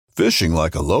Fishing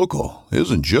like a local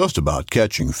isn't just about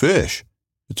catching fish.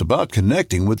 It's about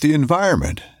connecting with the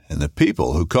environment and the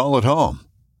people who call it home.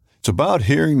 It's about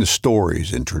hearing the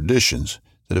stories and traditions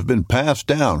that have been passed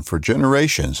down for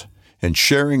generations and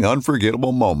sharing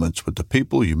unforgettable moments with the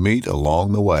people you meet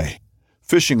along the way.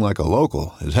 Fishing like a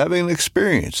local is having an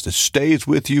experience that stays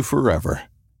with you forever.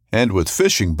 And with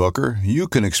Fishing Booker, you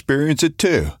can experience it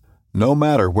too, no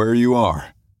matter where you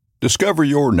are. Discover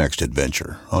your next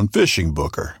adventure on Fishing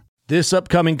Booker. This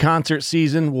upcoming concert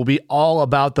season will be all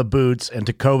about the boots, and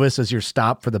Tecovas is your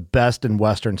stop for the best in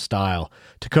Western style.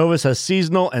 Tecovas has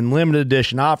seasonal and limited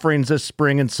edition offerings this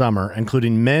spring and summer,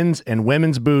 including men's and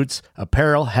women's boots,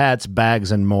 apparel, hats,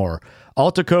 bags, and more.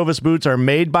 All Tecovas boots are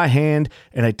made by hand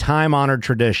in a time-honored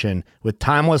tradition with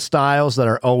timeless styles that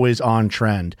are always on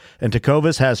trend. And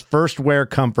Tecovas has first wear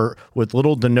comfort with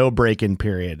little to no break-in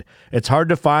period. It's hard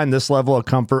to find this level of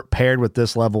comfort paired with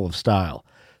this level of style.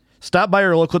 Stop by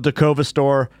your local Tecovas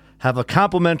store, have a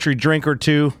complimentary drink or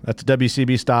two, that's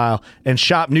WCB style, and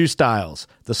shop new styles.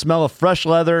 The smell of fresh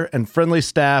leather and friendly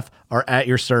staff are at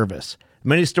your service.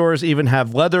 Many stores even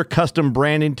have leather custom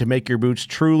branding to make your boots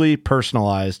truly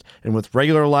personalized. And with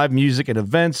regular live music and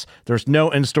events, there's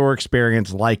no in-store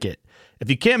experience like it.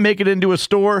 If you can't make it into a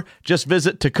store, just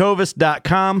visit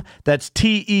tecovas.com. That's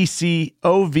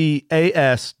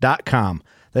TECOVAS.com.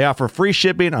 They offer free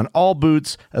shipping on all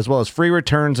boots, as well as free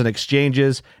returns and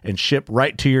exchanges, and ship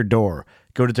right to your door.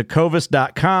 Go to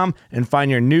tecovas.com and find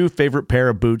your new favorite pair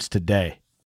of boots today.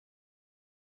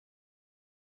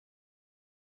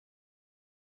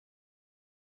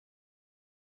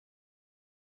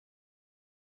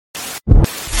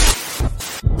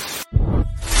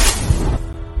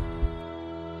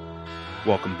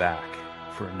 Welcome back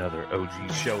for another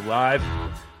OG Show Live.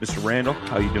 Mr. Randall,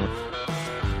 how you doing?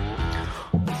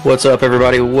 What's up,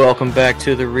 everybody? Welcome back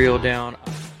to The Reel Down.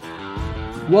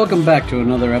 Welcome back to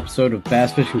another episode of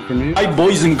Bass Fishing for News. Hi,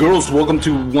 boys and girls. Welcome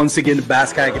to, once again, the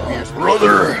Bass Kayak Advance.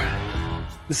 Brother,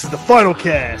 this is the final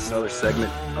cast. Another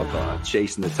segment of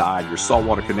Chasing the Tide, your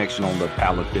saltwater connection on the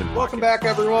Paddle and Fin. Welcome back,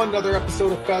 everyone. Another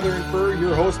episode of Feather and Fur.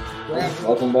 Your host, Brad.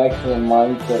 Welcome back to the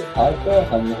Mindset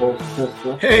Podcast. I'm your host,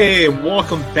 Crystal. Hey,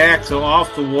 welcome back to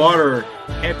Off the Water.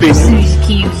 Susie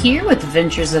Q here with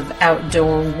Adventures of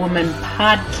Outdoor Woman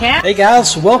podcast. Hey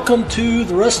guys, welcome to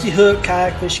the Rusty Hook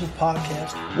Kayak Fishing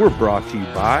Podcast. We're brought to you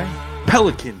by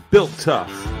Pelican, built tough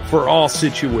for all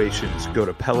situations. Go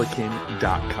to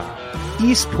pelican.com.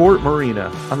 Eastport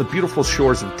Marina on the beautiful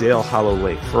shores of Dale Hollow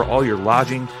Lake. For all your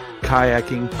lodging,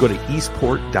 kayaking, go to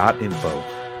eastport.info.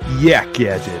 Yak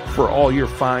Gadget for all your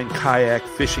fine kayak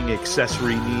fishing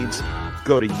accessory needs.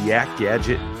 Go to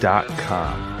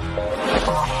yakgadget.com.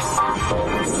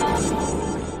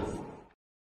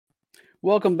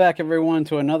 Welcome back, everyone,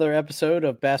 to another episode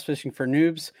of Bass Fishing for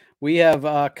Noobs. We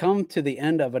have come to the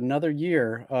end of another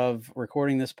year of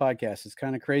recording this podcast. It's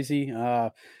kind of crazy.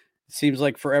 It seems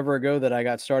like forever ago that I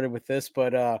got started with this,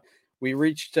 but we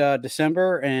reached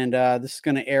December, and this is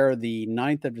going to air the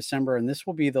 9th of December, and this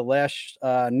will be the last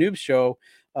Noob show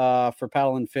for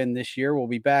Paddle and Fin this year. We'll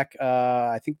be back,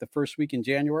 I think, the first week in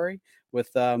January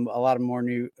with a lot of more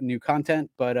new content,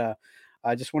 but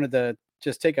I just wanted to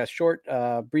take a short,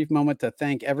 brief moment to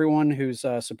thank everyone who's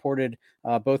supported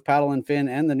both Paddle and Fin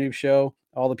and the Noob Show,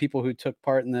 all the people who took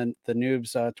part in the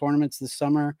Noobs tournaments this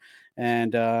summer,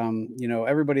 and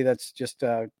everybody that's just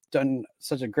done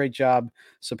such a great job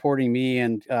supporting me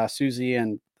and Susie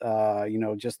and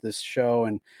just this show,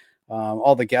 and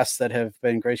all the guests that have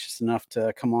been gracious enough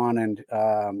to come on and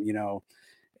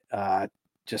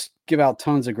just give out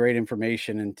tons of great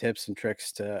information and tips and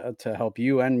tricks to help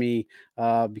you and me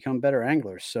become better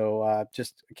anglers. So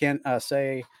just can't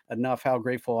say enough how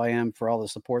grateful I am for all the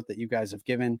support that you guys have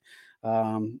given.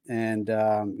 Everyone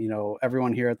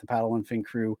here at the Paddle and Fin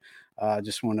crew,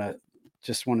 just wanted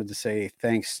to say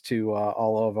thanks to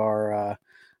all of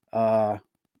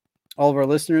our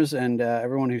listeners and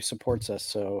everyone who supports us.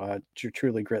 So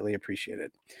truly greatly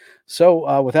appreciated.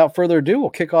 So without further ado,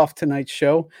 we'll kick off tonight's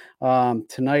show.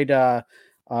 Tonight,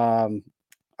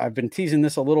 I've been teasing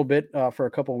this a little bit for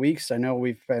a couple of weeks. I know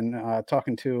we've been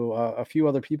talking to a few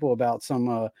other people about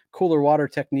some cooler water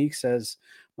techniques as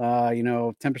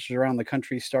temperatures around the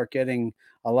country start getting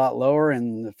a lot lower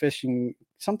and the fishing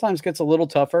sometimes gets a little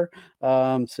tougher.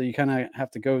 So you kind of have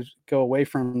to go away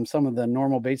from some of the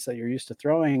normal baits that you're used to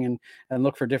throwing and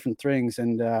look for different things.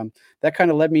 And that kind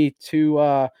of led me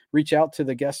to reach out to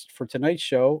the guest for tonight's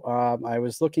show. I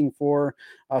was looking for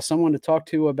someone to talk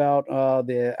to about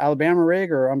the Alabama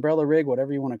rig or umbrella rig,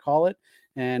 whatever you want to call it.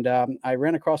 And I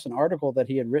ran across an article that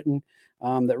he had written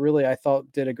that really I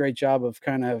thought did a great job of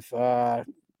kind of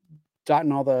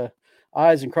dotting all the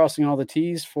I's and crossing all the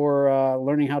T's for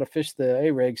learning how to fish the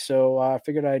A-rig. So I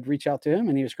figured I'd reach out to him,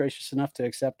 and he was gracious enough to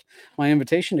accept my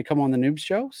invitation to come on the Noobs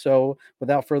Show. So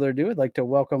without further ado, I'd like to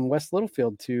welcome Wes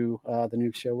Littlefield to the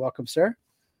Noobs Show. Welcome, sir.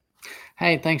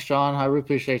 Hey, thanks, John. I really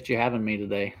appreciate you having me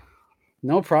today.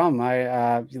 No problem.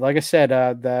 I like I said,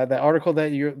 the article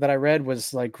that I read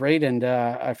was like great, and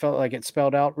I felt like it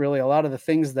spelled out really a lot of the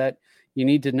things that you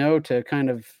need to know to kind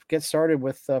of get started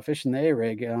with fishing the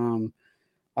A-rig.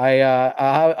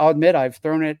 I'll admit I've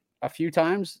thrown it a few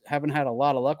times, haven't had a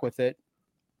lot of luck with it,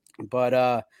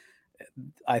 but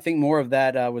I think more of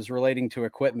that was relating to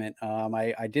equipment.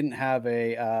 I didn't have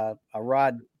a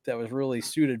rod that was really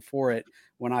suited for it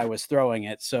when I was throwing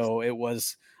it, so it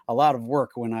was a lot of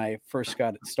work when I first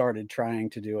got started trying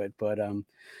to do it. But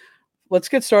let's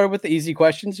get started with the easy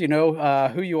questions. You know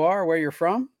who you are, where you're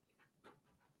from.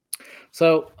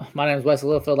 So my name is Wes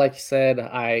Littlefield. Like you said,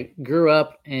 I grew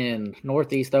up in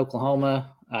Northeast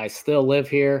Oklahoma. I still live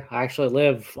here. I actually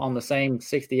live on the same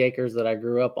 60 acres that I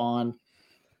grew up on.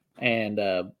 And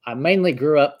I mainly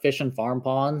grew up fishing farm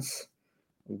ponds.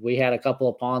 We had a couple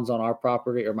of ponds on our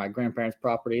property, or my grandparents'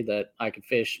 property, that I could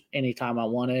fish anytime I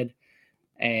wanted.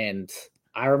 And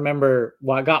I remember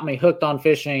what got me hooked on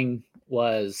fishing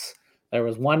was there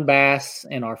was one bass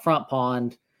in our front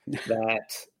pond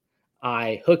that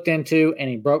I hooked into, and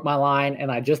he broke my line,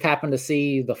 and I just happened to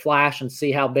see the flash and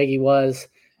see how big he was.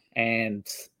 And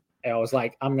I was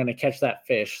like, I'm going to catch that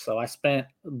fish. So I spent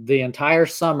the entire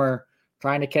summer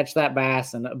trying to catch that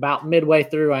bass. And about midway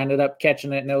through, I ended up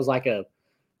catching it. And it was like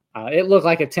it looked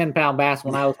like a 10-pound bass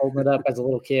when I was holding it up as a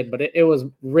little kid, but it was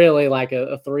really like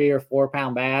a 3 or 4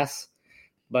 pound bass.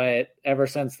 But ever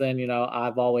since then, you know,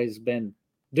 I've always been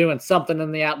doing something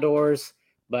in the outdoors,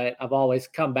 but I've always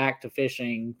come back to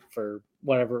fishing for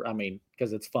whatever, I mean,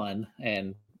 because it's fun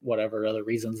and whatever other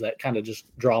reasons that kind of just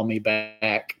draw me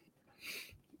back.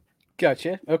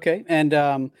 Gotcha. Okay. And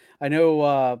I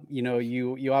know, you know,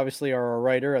 you obviously are a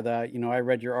writer of that. You know, I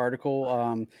read your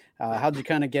article. How'd you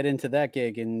kind of get into that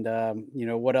gig, and, you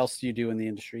know, what else do you do in the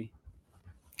industry?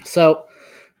 So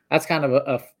that's kind of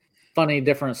a funny,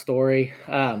 different story.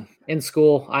 In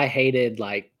school, I hated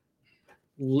like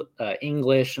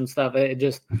English and stuff.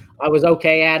 I was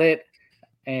okay at it.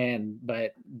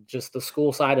 But just the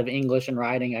school side of English and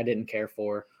writing, I didn't care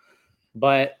for.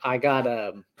 But I got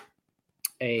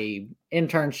a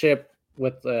internship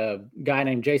with a guy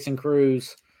named Jason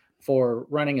Cruz for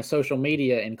running a social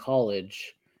media in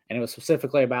college. And it was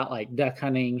specifically about like duck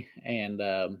hunting. And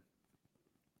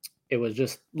it was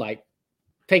just like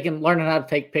learning how to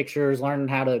take pictures, learning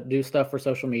how to do stuff for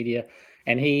social media.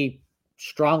 And he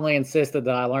strongly insisted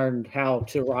that I learned how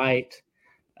to write,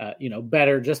 you know,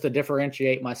 better, just to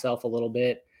differentiate myself a little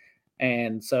bit.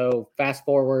 And so fast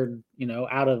forward, you know,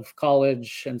 out of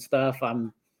college and stuff,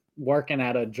 I'm working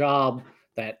at a job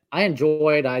that I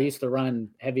enjoyed. I used to run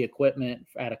heavy equipment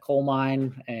at a coal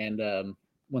mine, and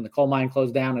when the coal mine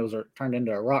closed down, it was turned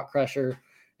into a rock crusher.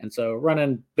 And so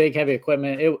running big heavy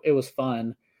equipment, it was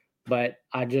fun, but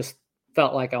I just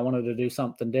felt like I wanted to do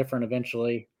something different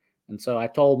eventually. And so I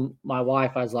told my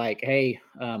wife, I was like, hey,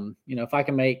 you know, if I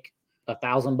can make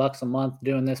 $1,000 a month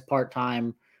doing this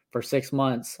part-time for 6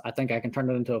 months, I think I can turn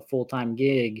it into a full-time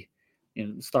gig, you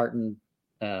know, starting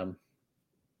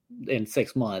in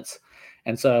 6 months.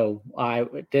 And so I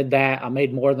did that. I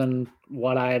made more than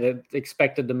what I had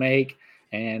expected to make.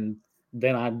 And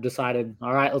then I decided,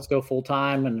 all right, let's go full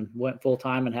time, and went full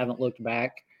time and haven't looked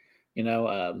back, you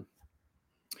know.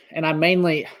 And I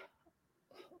mainly,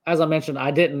 as I mentioned,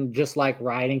 I didn't just like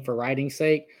writing for writing's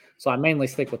sake. So I mainly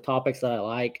stick with topics that I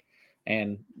like.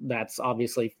 And that's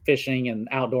obviously fishing and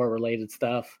outdoor related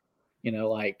stuff. You know,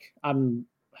 like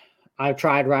I've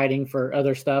tried writing for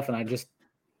other stuff, and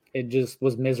it just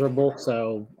was miserable.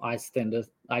 So I tend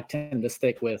to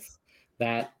stick with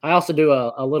that. I also do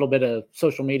a little bit of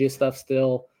social media stuff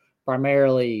still,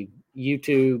 primarily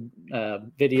YouTube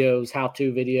videos,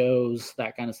 how-to videos,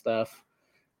 that kind of stuff.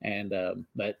 And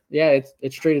but yeah,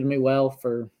 it's treated me well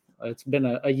it's been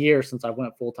a year since I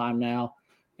went full time now,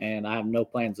 and I have no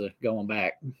plans of going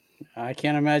back. I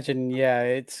can't imagine. Yeah,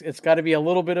 it's got to be a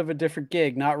little bit of a different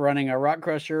gig, not running a rock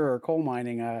crusher or coal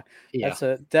mining. Yeah.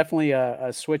 That's definitely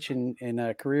a switch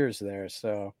in careers there.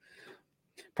 So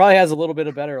probably has a little bit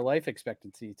of better life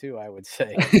expectancy too, I would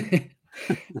say.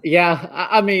 Yeah,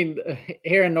 I mean,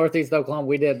 here in Northeast Oklahoma,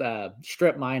 we did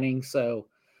strip mining. So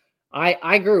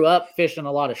I grew up fishing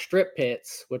a lot of strip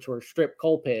pits, which were strip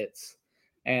coal pits.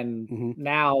 And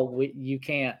now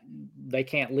they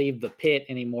can't leave the pit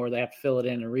anymore. They have to fill it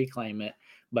in and reclaim it.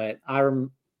 But I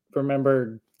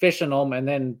remember fishing them, and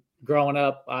then growing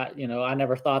up, I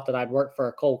never thought that I'd work for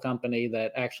a coal company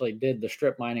that actually did the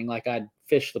strip mining like I'd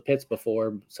fished the pits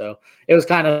before. So it was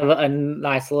kind of a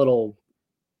nice little,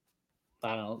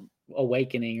 I don't know,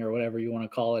 awakening or whatever you want to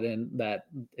call it, in that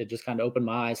it just kind of opened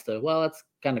my eyes to, well, that's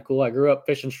kind of cool. I grew up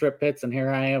fishing strip pits and here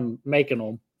I am making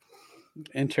them.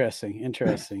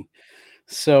 Interesting.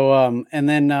 So, and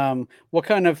then what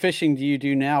kind of fishing do you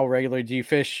do now regularly? Do you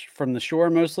fish from the shore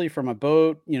mostly, from a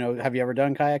boat? Have you ever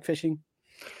done kayak fishing?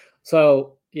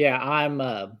 So yeah,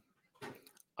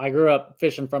 I grew up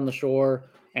fishing from the shore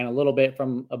and a little bit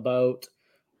from a boat.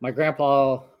 My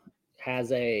grandpa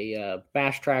has a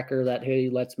bass tracker that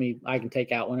I can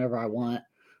take out whenever I want.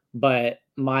 But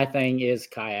my thing is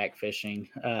kayak fishing.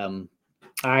 I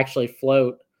actually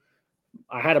float.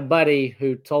 I had a buddy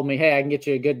who told me, hey, I can get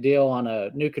you a good deal on a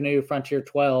NuCanoe Frontier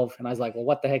 12. And I was like, well,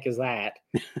 what the heck is that?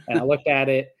 And I looked at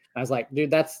it. And I was like, dude,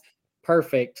 that's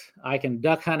perfect. I can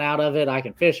duck hunt out of it. I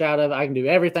can fish out of it. I can do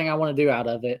everything I want to do out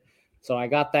of it. So I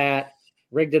got that,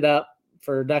 rigged it up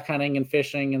for duck hunting and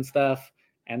fishing and stuff.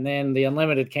 And then the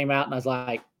Unlimited came out and I was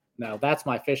like, no, that's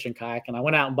my fishing kayak. And I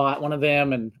went out and bought one of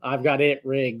them and I've got it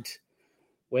rigged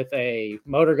with a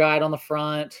motor guide on the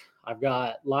front. I've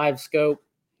got live scope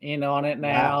in on it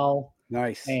now. Wow.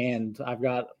 Nice. And I've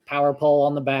got power pole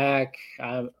on the back.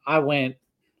 I went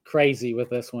crazy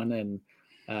with this one. And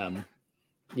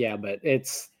but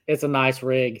it's a nice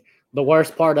rig. The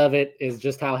worst part of it is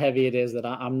just how heavy it is that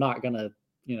I'm not going to,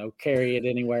 carry it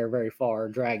anywhere very far,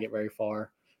 drag it very far.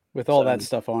 With all that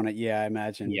stuff on it, yeah, I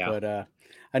imagine. Yeah. But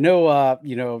I know,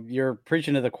 you're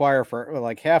preaching to the choir for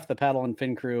like half the Paddle and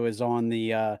Fin crew is on the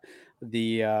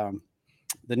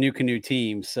NuCanoe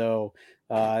team. So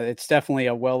it's definitely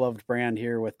a well-loved brand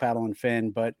here with Paddle and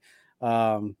Fin. But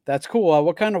that's cool.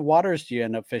 What kind of waters do you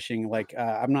end up fishing? Like,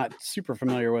 I'm not super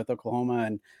familiar with Oklahoma,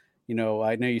 and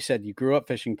I know you said you grew up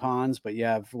fishing ponds, but you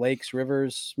have lakes,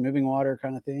 rivers, moving water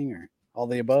kind of thing, or all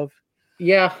the above?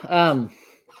 Yeah.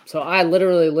 So I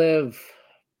literally live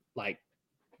like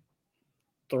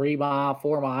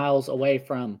 4 miles away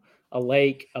from a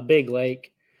lake, a big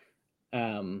lake.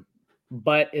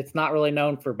 But it's not really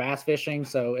known for bass fishing.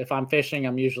 So if I'm fishing,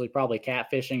 I'm usually probably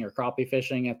catfishing or crappie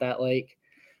fishing at that lake.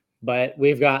 But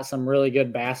we've got some really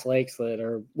good bass lakes that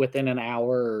are within an hour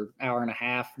or hour and a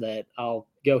half that I'll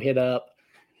go hit up.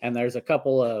 And there's a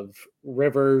couple of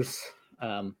rivers.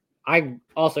 I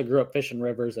also grew up fishing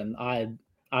rivers, and I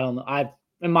don't know.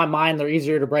 In my mind, they're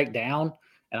easier to break down,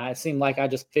 and it seemed like I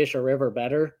just fish a river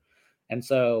better. And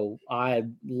so I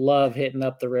love hitting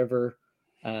up the river.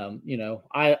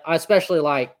 I especially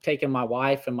like taking my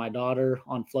wife and my daughter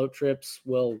on float trips.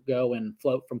 We'll go and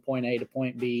float from point A to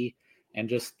point B and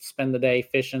just spend the day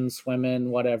fishing,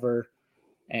 swimming, whatever.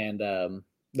 And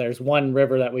there's one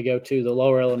river that we go to, the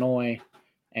Lower Illinois,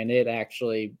 and it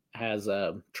actually has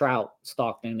trout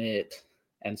stocked in it.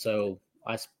 And so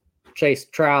I chase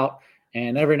trout,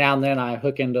 and every now and then I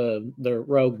hook into the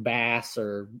rogue bass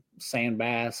or sand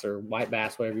bass or white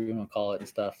bass, whatever you want to call it and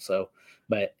stuff. So,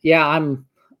 but yeah, I'm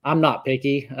not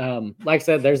picky. Like I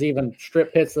said, there's even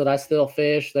strip pits that I still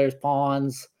fish. There's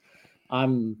ponds.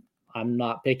 I'm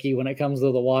not picky when it comes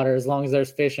to the water. As long as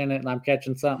there's fish in it and I'm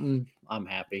catching something, I'm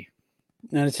happy.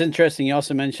 And it's interesting. You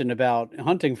also mentioned about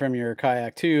hunting from your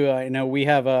kayak too. I know we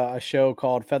have a show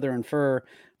called Feather and Fur,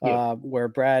 where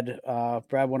Brad,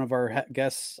 one of our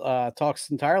guests, talks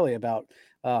entirely about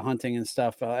hunting and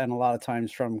stuff, and a lot of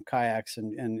times from kayaks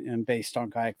and based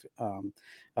on kayak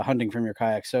hunting from your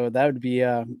kayak. So that would be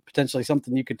potentially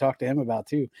something you could talk to him about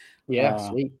too. Yeah,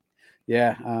 sweet.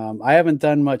 Yeah, I haven't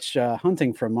done much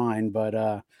hunting from mine, but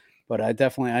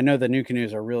I know the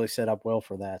NuCanoes are really set up well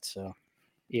for that. So.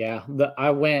 Yeah,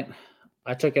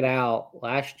 I took it out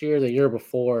last year, the year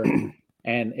before,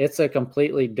 and it's a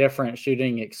completely different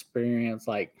shooting experience.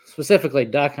 Like specifically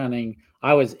duck hunting,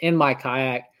 I was in my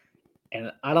kayak,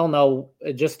 and I don't know,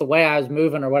 just the way I was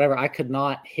moving or whatever, I could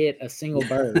not hit a single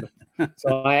bird.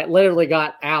 So I literally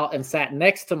got out and sat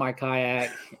next to my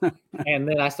kayak, and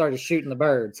then I started shooting the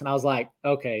birds. And I was like,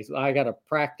 okay, so I got to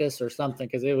practice or something,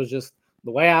 because it was just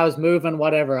the way I was moving,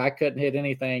 whatever, I couldn't hit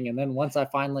anything. And then once I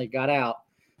finally got out,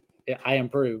 I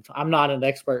improved. I'm not an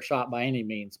expert shot by any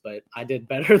means, but I did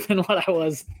better than what I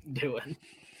was doing.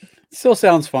 Still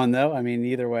sounds fun though. I mean,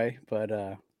 either way,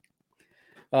 but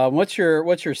what's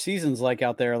your seasons like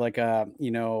out there? Like,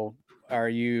 are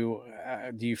you,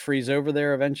 do you freeze over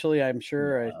there eventually? I'm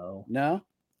sure. No.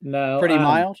 Pretty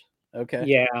mild. Okay.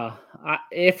 Yeah.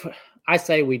 If I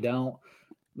say we don't,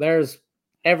 there's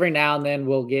every now and then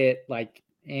we'll get like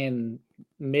in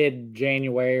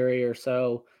mid-January or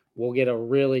so, we'll get a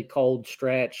really cold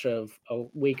stretch of a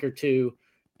week or two,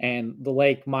 and the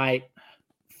lake might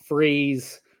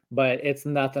freeze but it's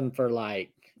nothing for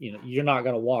like, you're not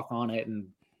going to walk on it and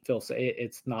feel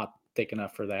it's not thick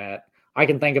enough for that. I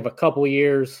can think of a couple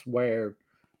years where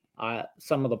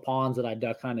some of the ponds that I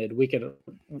duck hunted, we could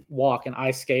walk and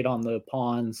ice skate on the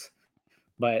ponds.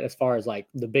 But as far as like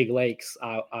the big lakes,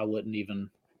 I wouldn't even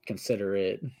consider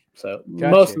it. So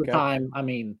most of the time, I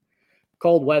mean,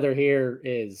 cold weather here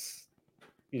is,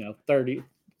 30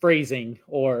 freezing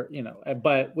or,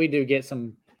 but we do get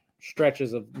some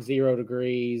stretches of 0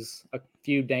 degrees, a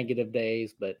few negative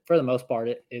days, but for the most part,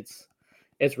 it's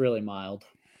really mild.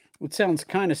 It sounds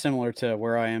kind of similar to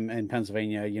where I am in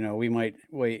Pennsylvania. We might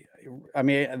wait. I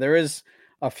mean, there is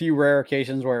a few rare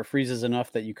occasions where it freezes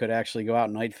enough that you could actually go out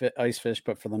and ice fish,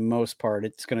 but for the most part,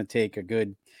 it's going to take a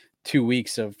good 2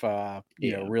 weeks of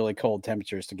really cold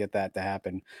temperatures to get that to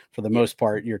happen. For the most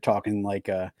part, you're talking like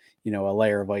a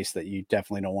layer of ice that you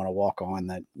definitely don't want to walk on,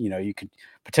 that you could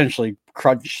potentially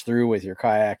crunch through with your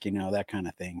kayak, that kind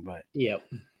of thing. But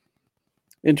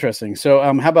interesting. So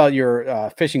how about your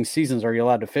fishing seasons? Are you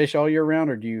allowed to fish all year round,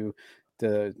 or do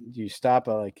you stop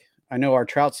like, I know our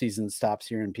trout season stops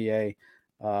here in PA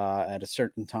at a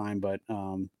certain time, but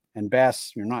and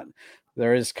bass, you're not.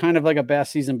 There is kind of like a bass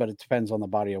season, but it depends on the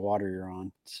body of water you're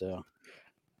on. So,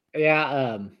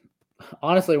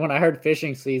 honestly, when I heard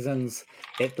fishing seasons,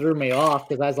 it threw me off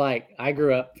because I was like, I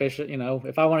grew up fishing.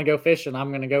 If I want to go fishing, I'm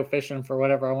going to go fishing for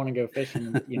whatever I want to go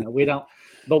fishing. We don't.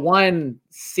 The one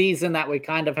season that we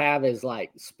kind of have is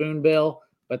like spoonbill,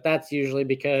 but that's usually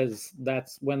because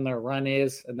that's when their run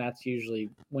is, and that's usually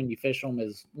when you fish them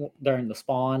is during the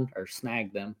spawn, or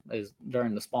snag them is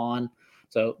during the spawn.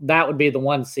 So that would be the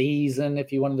one season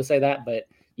if you wanted to say that, but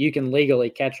you can legally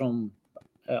catch them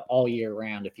all year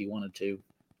round if you wanted to.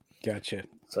 Gotcha.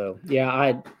 So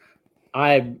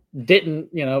I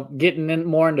didn't, getting in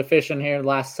more into fishing here the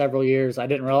last several years, I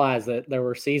didn't realize that there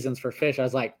were seasons for fish. I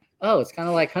was like, oh, it's kind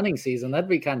of like hunting season. That'd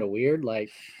be kind of weird.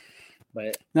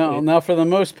 But no, for the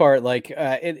most part,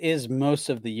 it is most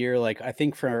of the year. Like I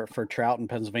think for trout in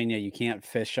Pennsylvania, you can't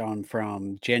fish on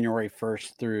from January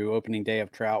 1st through opening day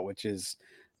of trout, which is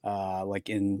like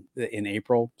in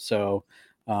April. So,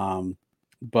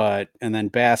 but and then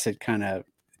bass,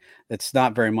 it's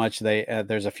not very much.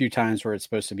 There's a few times where it's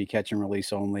supposed to be catch and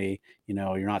release only.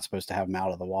 You're not supposed to have them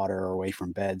out of the water or away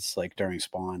from beds like during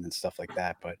spawn and stuff like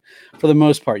that. But for the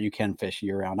most part, you can fish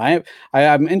year round.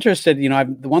 I'm interested.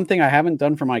 The one thing I haven't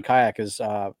done for my kayak is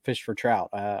fish for trout.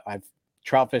 I've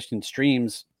trout fished in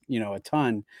streams, a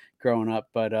ton growing up,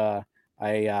 but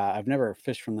I've never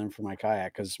fished from them for my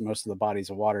kayak because most of the bodies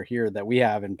of water here that we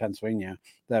have in Pennsylvania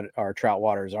that are trout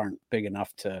waters aren't big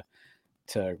enough to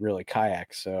really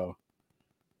kayak. So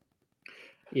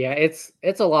yeah, it's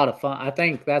a lot of fun. I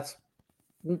think that's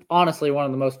honestly one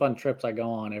of the most fun trips I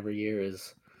go on every year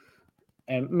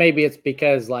and maybe it's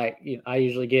because I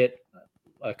usually get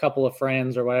a couple of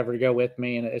friends or whatever to go with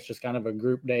me, and it's just kind of a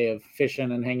group day of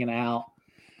fishing and hanging out.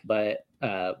 But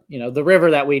the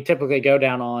river that we typically go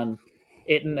down on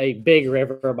isn't a big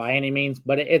river by any means,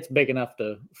 but it's big enough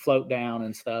to float down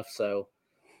and stuff. So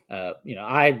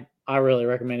I really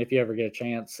recommend, if you ever get a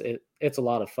chance, it's a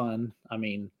lot of fun. I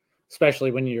mean,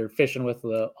 especially when you're fishing with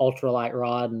the ultralight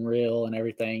rod and reel and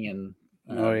everything. And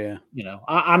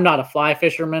I'm not a fly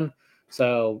fisherman,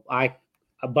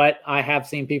 but I have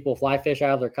seen people fly fish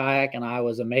out of their kayak, and I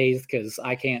was amazed because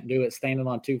I can't do it standing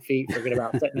on 2 feet. Forget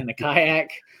about sitting in a kayak.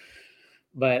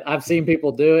 But I've seen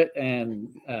people do it, and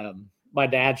my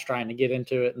dad's trying to get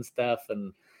into it and stuff,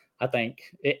 and I think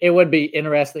it would be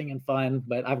interesting and fun,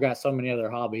 but I've got so many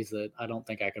other hobbies that I don't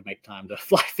think I could make time to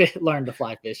learn to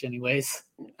fly fish anyways.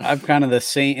 I'm kind of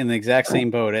in the exact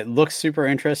same boat. It looks super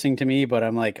interesting to me, but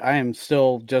I'm like, I am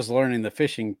still just learning the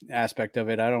fishing aspect of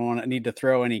it. I don't need to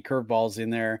throw any curveballs in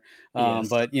there. Yes.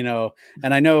 But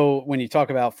and I know when you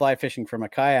talk about fly fishing from a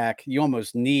kayak, you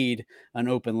almost need an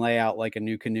open layout like a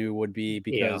new canoe would be,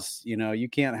 because, you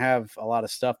can't have a lot of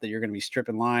stuff that you're going to be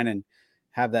stripping line and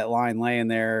have that line laying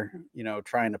there,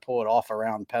 trying to pull it off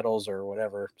around pedals or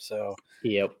whatever. So,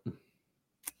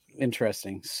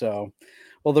 interesting. So,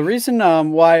 well, the reason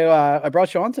why I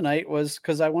brought you on tonight was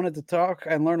because I wanted to talk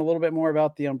and learn a little bit more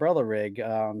about the umbrella rig.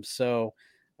 I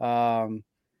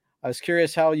was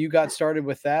curious how you got started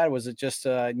with that. Was it just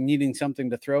needing something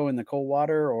to throw in the cold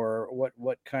water, or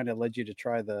what kind of led you to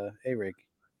try the A-rig?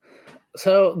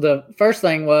 So the first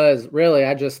thing was really,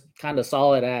 I just kind of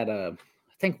saw it at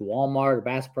I think Walmart or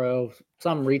Bass Pro,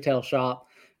 some retail shop.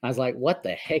 I was like, what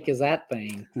the heck is that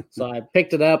thing? So I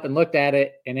picked it up and looked at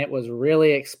it, and it was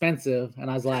really expensive. And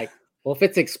I was like, well, if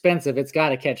it's expensive, it's got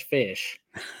to catch fish.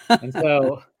 And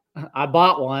so I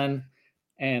bought one,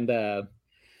 and I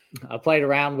played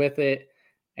around with it.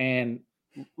 And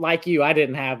like you, I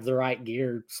didn't have the right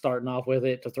gear starting off with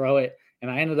it to throw it. And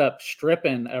I ended up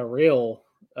stripping a reel,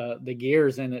 the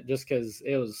gears in it, just because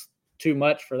it was too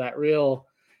much for that reel.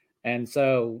 And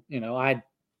so, I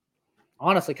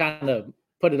honestly kind of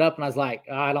put it up and I was like,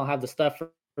 I don't have the stuff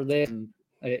for this. And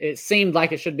it seemed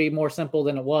like it should be more simple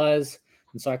than it was.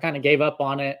 And so I kind of gave up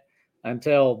on it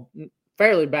until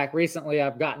fairly back recently.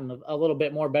 I've gotten a little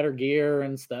bit more better gear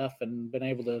and stuff and been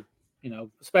able to,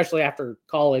 especially after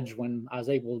college when I was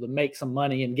able to make some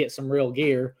money and get some real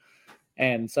gear.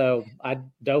 And so I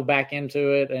dove back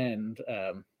into it and,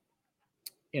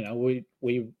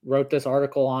 we wrote this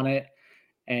article on it,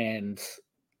 and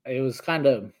it was kind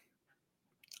of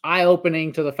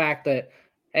eye-opening to the fact that,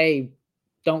 hey,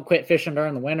 don't quit fishing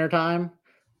during the wintertime,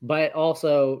 but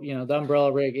also, the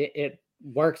umbrella rig, it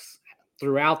works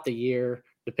throughout the year,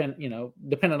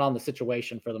 depending on the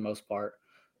situation for the most part.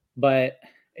 But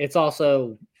it's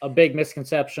also a big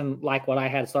misconception, like what I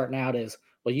had starting out is,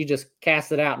 well, you just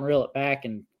cast it out and reel it back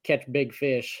and catch big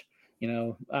fish.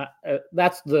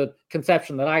 That's the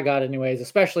conception that I got anyways,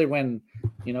 especially when,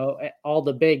 all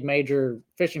the big major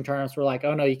fishing tournaments were like,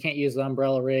 oh no, you can't use the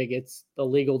umbrella rig. It's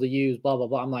illegal to use, blah, blah,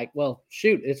 blah. I'm like, well,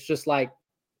 shoot, it's just like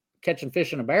catching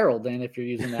fish in a barrel then if you're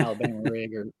using the Alabama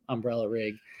rig or umbrella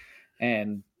rig.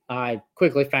 And I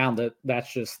quickly found that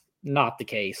that's just not the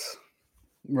case.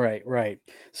 Right.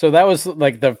 So that was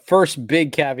like the first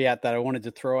big caveat that I wanted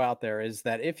to throw out there is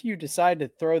that if you decide to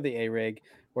throw the A-rig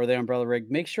or the umbrella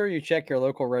rig, make sure you check your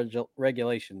local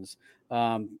regulations.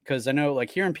 Because I know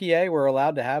like here in PA, we're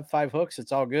allowed to have 5 hooks.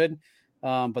 It's all good.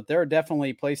 But there are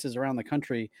definitely places around the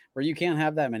country where you can't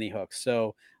have that many hooks.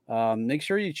 So make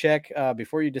sure you check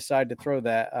before you decide to throw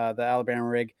that the Alabama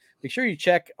rig. Make sure you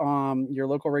check your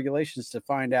local regulations to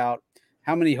find out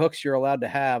how many hooks you're allowed to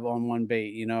have on one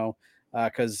bait,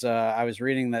 because I was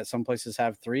reading that some places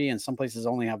have 3 and some places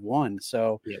only have 1.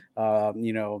 So,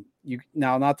 you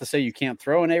now, not to say you can't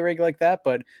throw an A-rig like that,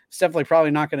 but it's definitely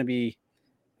probably not going to be,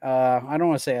 I don't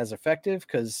want to say as effective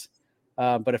because,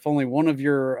 but if only one of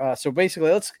your, so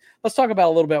basically let's talk about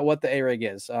a little bit what the A-rig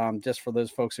is, just for those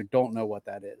folks who don't know what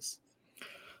that is.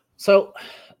 So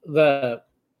the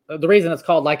reason it's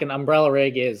called like an umbrella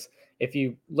rig is if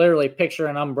you literally picture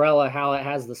an umbrella, how it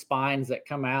has the spines that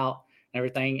come out and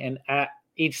everything. And at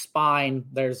each spine,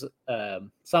 there's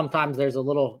sometimes there's a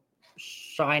little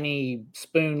shiny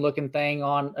spoon looking thing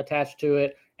attached to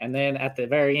it. And then at the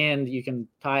very end, you can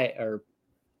tie or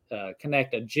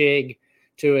connect a jig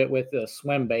to it with a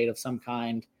swim bait of some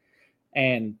kind.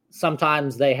 And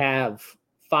sometimes they have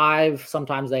 5,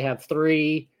 sometimes they have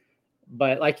 3.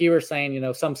 But like you were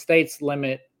saying, some states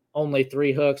limit only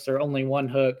 3 hooks or only 1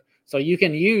 hook. So you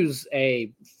can use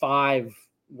a 5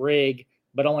 rig,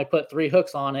 but only put 3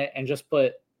 hooks on it and just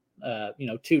put,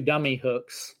 2 dummy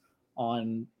hooks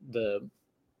on the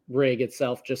rig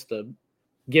itself just to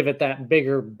give it that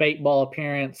bigger bait ball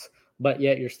appearance, but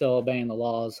yet you're still obeying the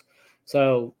laws.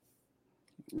 So,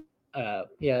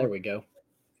 there we go.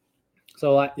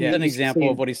 So an example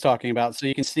of what he's talking about. So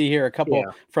you can see here a couple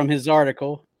from his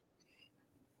article.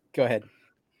 Go ahead.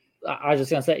 I was just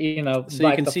going to say, so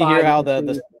like you can see here how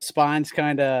the spines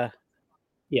kind of.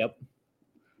 Yep.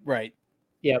 Right.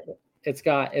 Yep. It's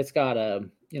got the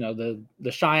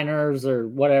shiners or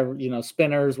whatever,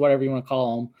 spinners, whatever you want to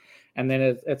call them. And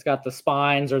then it's got the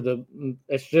spines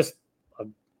it's just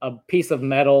a piece of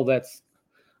metal that's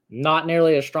not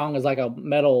nearly as strong as like a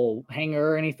metal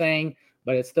hanger or anything,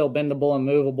 but it's still bendable and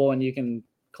movable and you can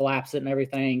collapse it and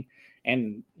everything.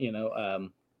 And,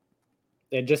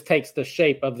 it just takes the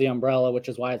shape of the umbrella, which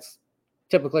is why it's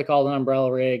typically called an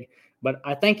umbrella rig. But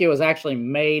I think it was actually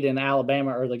made in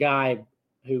Alabama, or the guy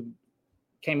who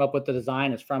came up with the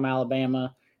design is from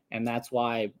Alabama, and that's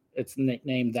why it's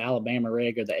nicknamed the Alabama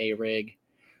rig or the A rig.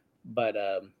 But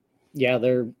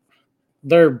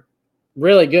they're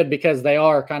really good because they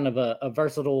are kind of a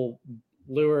versatile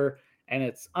lure, and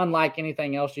it's unlike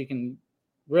anything else you can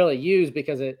really use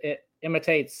because it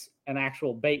imitates an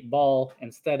actual bait ball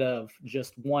instead of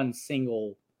just one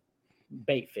single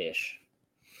bait fish.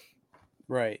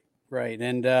 Right.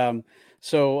 And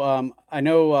so I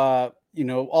know,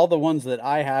 all the ones that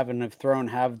I have and have thrown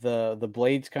have the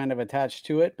blades kind of attached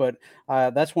to it. But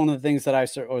that's one of the things that I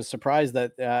was surprised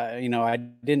that, I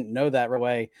didn't know that right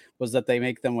away was that they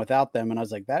make them without them. And I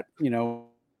was like, that,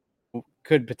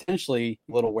 could potentially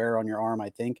a little wear on your arm, I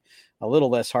think. A little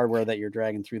less hardware that you're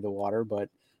dragging through the water. But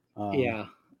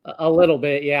a little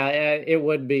bit. Yeah, it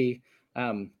would be.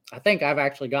 I think I've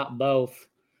actually got both.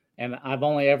 And I've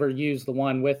only ever used the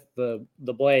one with the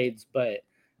blades, but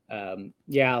a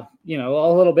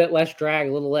little bit less drag,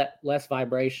 a little less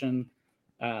vibration.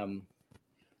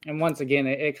 And once again,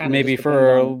 it kind of maybe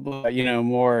for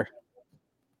more.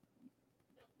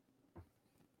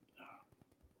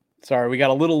 Sorry, we got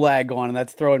a little lag going, and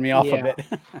that's throwing me off a bit.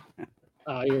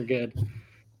 Oh, you're good.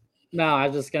 No, I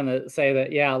was just gonna say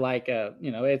that. Yeah, like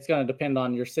it's gonna depend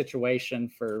on your situation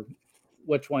for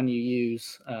which one you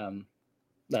use.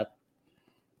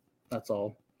 That's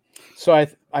all. So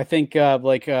I think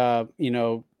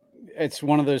it's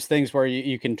one of those things where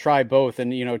you can try both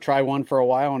and try one for a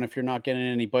while, and if you're not getting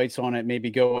any bites on it, maybe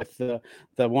go with the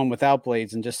one without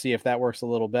blades and just see if that works a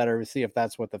little better, see if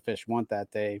that's what the fish want that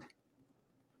day.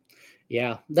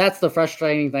 Yeah, that's the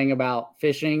frustrating thing about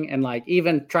fishing, and like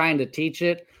even trying to teach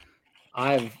it,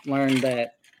 I've learned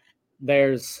that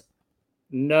there's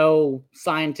no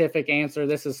scientific answer.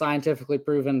 This is scientifically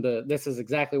proven this is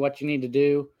exactly what you need to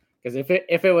do. Because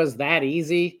if it was that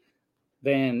easy,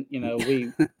 then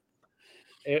it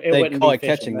they wouldn't call be it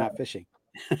catching, not fishing.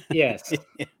 Yes,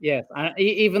 yes.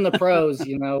 Even the pros,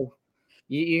 you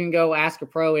can go ask a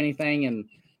pro anything, and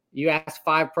you ask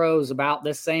 5 pros about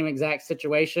this same exact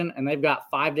situation, and they've got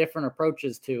 5 different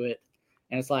approaches to it,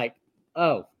 and it's like,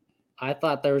 oh, I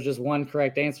thought there was just one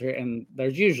correct answer, and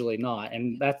there's usually not.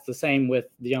 And that's the same with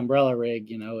the umbrella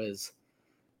rig. Is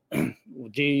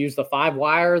do you use the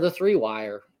 5-wire or the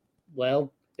 3-wire?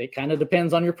 Well, it kind of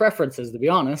depends on your preferences, to be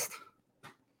honest.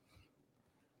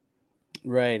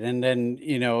 Right. And then,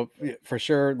 for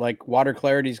sure, like water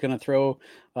clarity is going to throw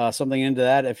something into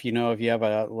that. If you have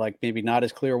a, maybe not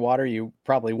as clear water, you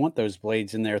probably want those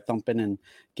blades in there thumping and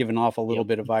giving off a little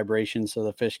bit of vibration so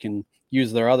the fish can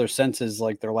use their other senses,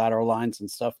 like their lateral lines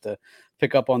and stuff, to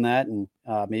pick up on that and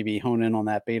maybe hone in on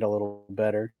that bait a little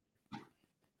better.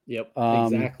 Yep,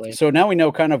 exactly. So now we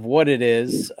know kind of what it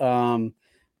is.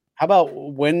 How about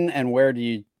when and where do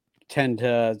you tend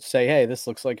to say, hey, this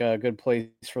looks like a good place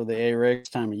for the A-rig? This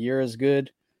time of year is good.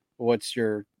 What's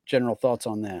your general thoughts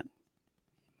on that?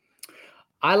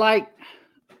 I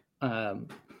tend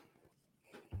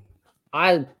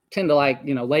to like,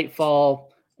 late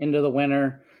fall into the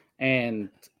winter, and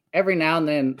every now and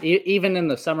then, even in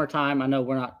the summertime, I know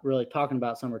we're not really talking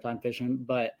about summertime fishing,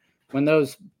 but when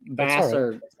those bass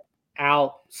are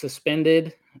out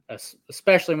suspended,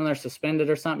 especially when they're suspended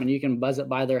or something, you can buzz it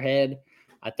by their head.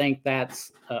 I think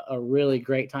that's a really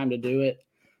great time to do it.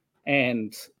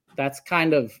 And that's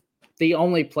kind of the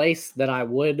only place that I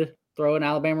would throw an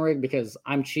Alabama rig, because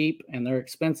I'm cheap and they're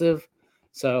expensive.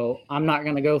 So I'm not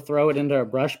going to go throw it into a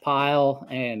brush pile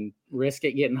and risk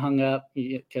it getting hung up,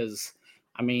 because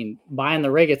buying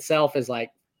the rig itself is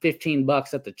like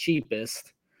 $15 at the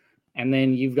cheapest. And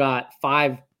then you've got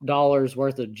 $5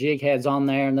 worth of jig heads on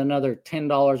there and another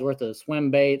 $10 worth of swim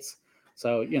baits.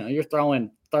 So, you're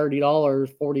throwing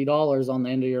 $30, $40 on the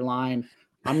end of your line.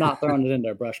 I'm not throwing it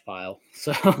into a brush pile.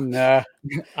 So nah,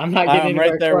 I'm not getting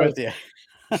right there close. with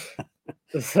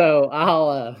you. So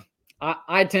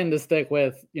I tend to stick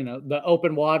with, the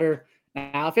open water.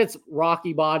 Now, if it's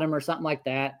rocky bottom or something like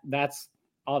that, that's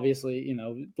obviously,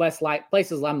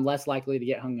 places I'm less likely to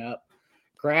get hung up.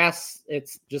 Grass,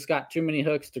 it's just got too many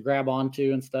hooks to grab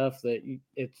onto and stuff that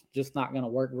it's just not going to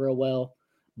work real well.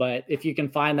 But if you can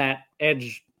find that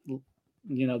edge,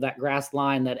 that grass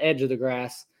line, that edge of the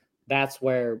grass, that's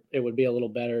where it would be a little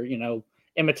better,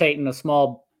 imitating a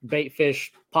small bait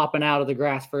fish popping out of the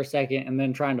grass for a second and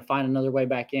then trying to find another way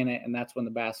back in it. And that's when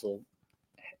the bass will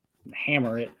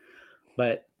hammer it.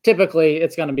 But typically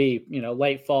it's going to be,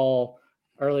 late fall,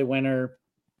 early winter,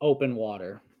 open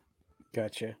water.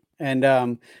 Gotcha.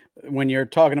 And when you're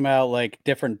talking about like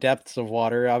different depths of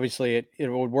water, obviously it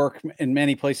would work in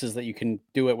many places that you can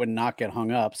do it and not get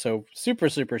hung up. So super,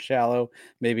 super shallow,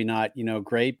 maybe not,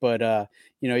 great, but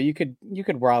you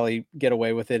could probably get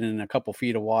away with it in a couple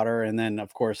feet of water. And then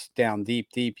of course down deep,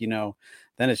 then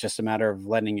it's just a matter of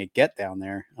letting it get down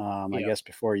there, I guess,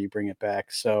 before you bring it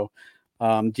back. So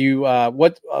do you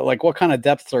what kind of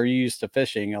depths are you used to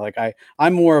fishing? Like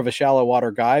I'm more of a shallow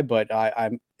water guy, but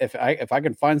if I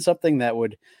can find something that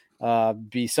would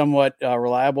be somewhat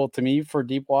reliable to me for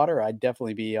deep water, I'd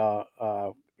definitely be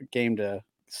game to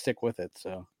stick with it.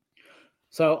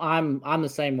 So I'm the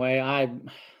same way. I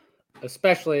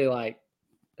especially like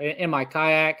in my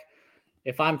kayak,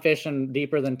 if I'm fishing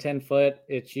deeper than 10 foot,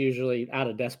 it's usually out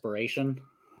of desperation.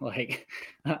 Like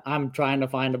I'm trying to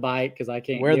find a bite because I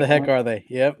can't. Where the heck are they?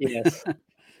 Yep. Yes.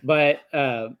 But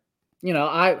the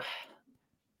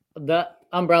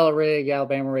umbrella rig,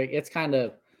 Alabama rig,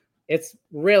 it's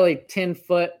really 10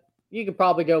 foot. You could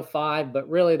probably go 5, but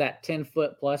really that 10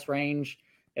 foot plus range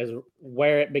is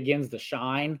where it begins to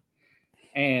shine.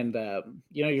 And,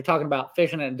 you're talking about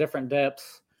fishing at different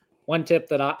depths. One tip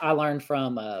that I learned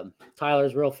from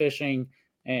Tyler's Real Fishing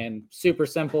And super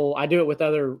simple. I do it with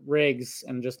other rigs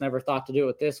and just never thought to do it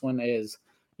with this one. Is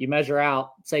you measure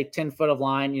out, say 10 foot of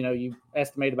line, you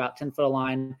estimate about 10 foot of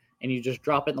line, and you just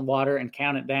drop it in the water and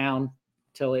count it down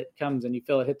till it comes and you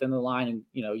feel it hit the end of the line. And,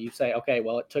 you say, okay,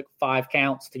 well, it took 5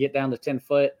 counts to get down to 10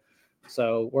 foot.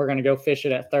 So we're going to go fish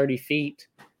it at 30 feet.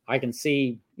 I can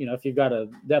see, if you've got a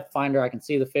depth finder, I can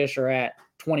see the fish are at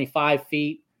 25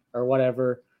 feet or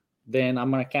whatever. Then I'm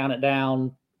going to count it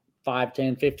down 5,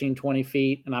 10, 15, 20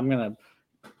 feet. And I'm going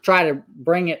to try to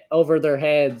bring it over their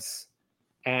heads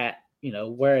at,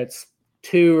 where it's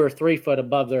 2 or 3 foot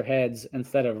above their heads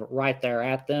instead of right there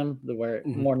at them, where it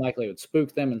more than likely would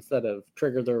spook them instead of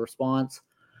trigger their response.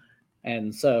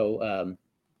 And so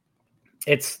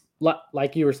it's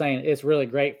like you were saying, it's really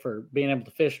great for being able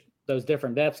to fish those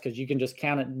different depths because you can just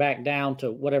count it back down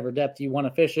to whatever depth you want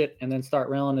to fish it and then start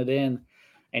reeling it in.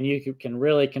 And you can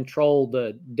really control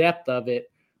the depth of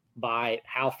it by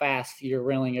how fast you're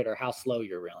reeling it or how slow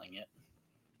you're reeling it.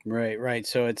 Right.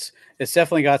 So it's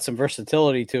definitely got some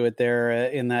versatility to it there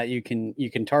in that you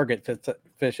can target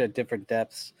fish at different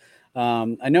depths.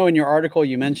 I know in your article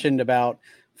you mentioned about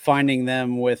finding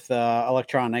them with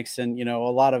electronics, and a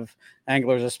lot of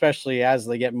anglers, especially as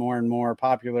they get more and more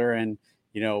popular and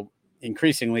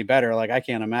increasingly better. Like I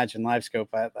can't imagine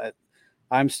LiveScope.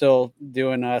 I'm still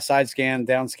doing a side scan,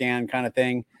 down scan kind of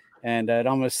thing, and it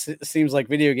almost seems like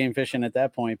video game fishing at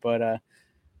that point. But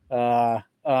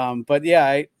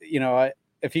yeah,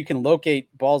 if you can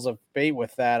locate balls of bait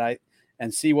with that,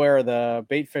 and see where the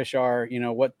bait fish are,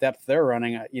 what depth they're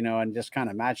running, and just kind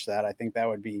of match that, I think that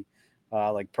would be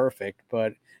like perfect.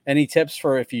 But any tips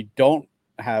for if you don't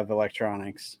have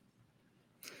electronics?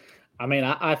 I mean,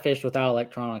 I fished without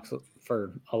electronics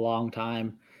for a long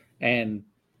time, and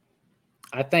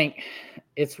I think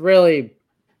it's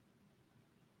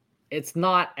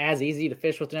not as easy to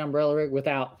fish with an umbrella rig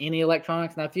without any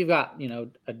electronics. Now, if you've got,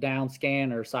 a down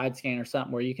scan or side scan or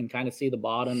something where you can kind of see the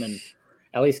bottom and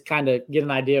at least kind of get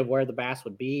an idea of where the bass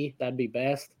would be, that'd be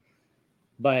best.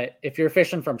 But if you're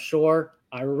fishing from shore,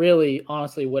 I really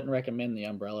honestly wouldn't recommend the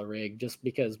umbrella rig, just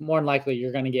because more than likely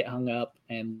you're going to get hung up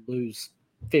and lose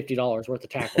 $50 worth of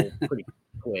tackle pretty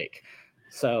quick.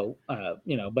 So,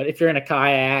 but if you're in a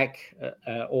kayak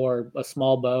or a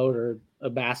small boat or a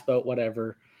bass boat,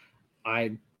 whatever,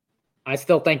 I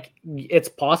still think it's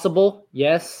possible.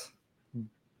 Yes.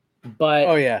 But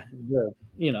oh yeah,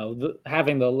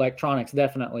 having the electronics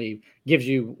definitely gives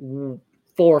you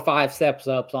 4 or 5 steps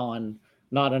up on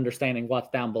not understanding what's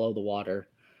down below the water,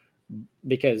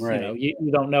 because right.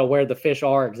 you don't know where the fish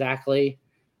are exactly.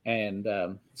 And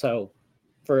so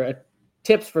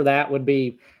tips for that would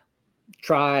be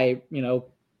try,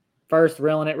 first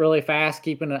reeling it really fast,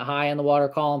 keeping it high in the water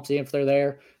column, see if they're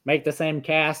there. Make the same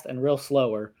cast and reel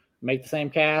slower. Make the same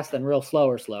cast and reel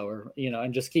slower,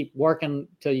 and just keep working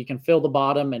till you can feel the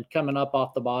bottom and coming up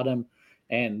off the bottom,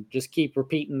 and just keep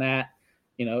repeating that.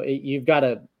 You've got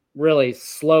to really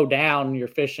slow down your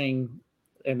fishing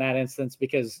in that instance,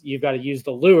 because you've got to use the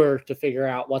lure to figure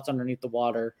out what's underneath the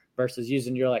water versus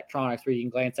using your electronics where you can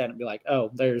glance at it and be like,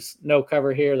 oh, there's no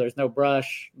cover here. There's no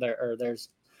brush there, or there's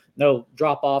no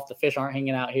drop off. The fish aren't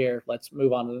hanging out here. Let's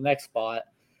move on to the next spot.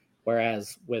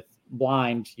 Whereas with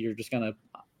blind, you're just going to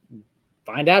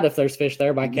find out if there's fish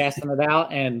there by casting it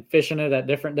out and fishing it at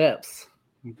different depths.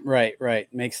 Right.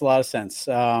 Makes a lot of sense.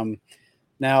 Now,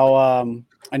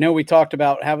 I know we talked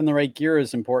about having the right gear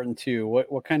is important too.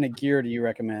 What kind of gear do you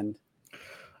recommend?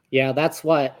 Yeah, that's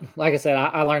what, like I said,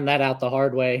 I learned that out the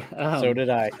hard way. So did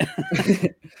I.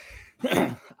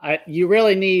 You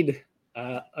really need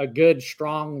a good,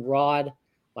 strong rod,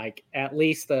 like at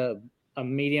least a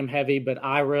medium heavy, but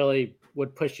I really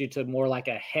would push you to more like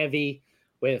a heavy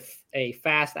with a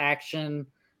fast action,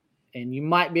 and you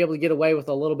might be able to get away with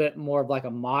a little bit more of like a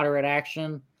moderate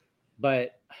action,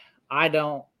 but I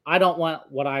don't want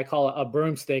what I call a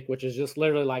broomstick, which is just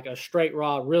literally like a straight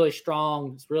rod, really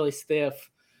strong, it's really stiff.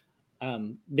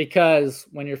 Because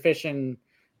when you're fishing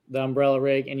the umbrella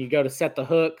rig and you go to set the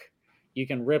hook, you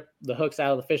can rip the hooks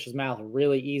out of the fish's mouth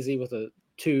really easy with a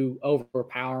too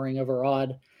overpowering of a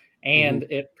rod. And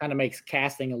it kind of makes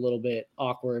casting a little bit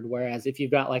awkward. Whereas if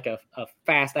you've got like a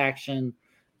fast action,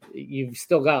 you've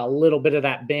still got a little bit of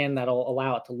that bend that'll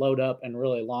allow it to load up and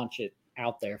really launch it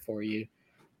out there for you.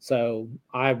 So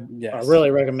I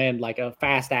really recommend like a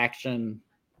fast action,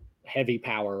 heavy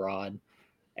power rod.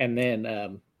 And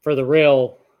then for the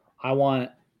reel, I want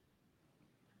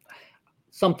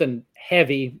something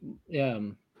heavy.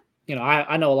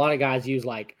 I know a lot of guys use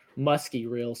like musky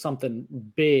reels, something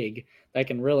big that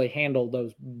can really handle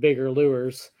those bigger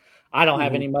lures. I don't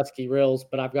have any musky reels,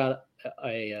 but I've got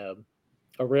a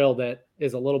a reel that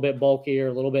is a little bit bulkier,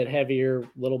 a little bit heavier, a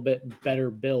little bit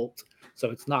better built, so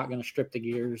it's not going to strip the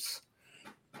gears.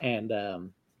 And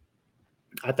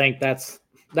I think that's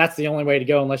the only way to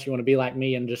go, unless you want to be like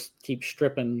me and just keep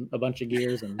stripping a bunch of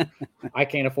gears. And I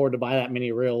can't afford to buy that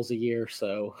many reels a year.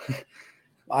 So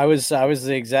I was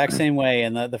the exact same way.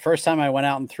 And the first time I went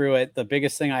out and threw it, the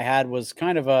biggest thing I had was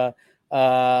kind of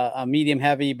a medium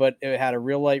heavy, but it had a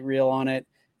real light reel on it,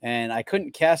 and I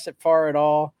couldn't cast it far at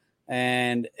all.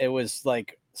 And it was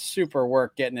like super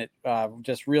work getting it,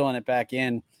 just reeling it back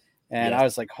in. And I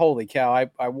was like, holy cow,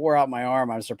 I wore out my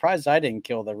arm. I was surprised I didn't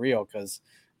kill the reel, because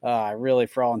I really,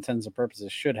 for all intents and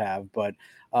purposes, should have. But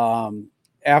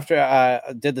after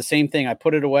I did the same thing, I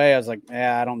put it away. I was like,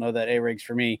 I don't know that A-rig's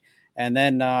for me. And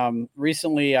then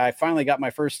recently I finally got my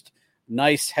first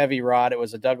nice heavy rod. It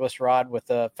was a Douglas rod with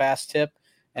a fast tip.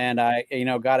 And I,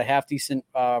 got a half decent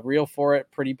reel for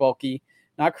it, pretty bulky,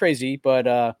 not crazy, but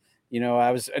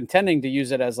I was intending to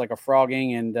use it as like a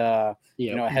frogging and, a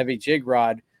heavy jig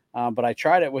rod. But I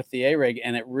tried it with the A-rig,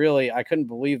 and it really, I couldn't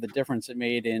believe the difference it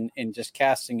made in just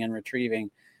casting and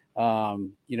retrieving.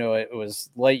 It was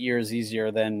light years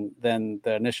easier than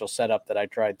the initial setup that I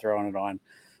tried throwing it on.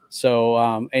 So,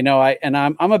 I'm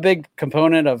a big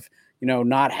component of,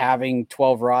 not having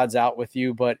 12 rods out with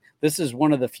you, but this is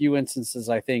one of the few instances,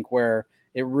 I think, where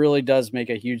it really does make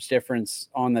a huge difference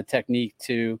on the technique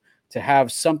to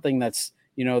have something that's,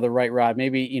 the right rod,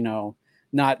 maybe,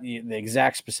 not the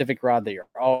exact specific rod that you're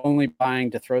only buying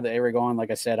to throw the A-rig on.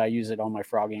 Like I said, I use it on my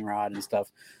frogging rod and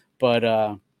stuff, but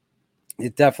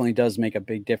it definitely does make a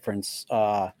big difference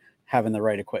having the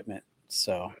right equipment.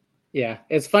 So, yeah,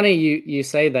 it's funny you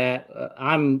say that.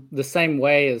 I'm the same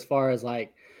way as far as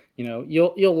like,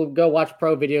 you'll go watch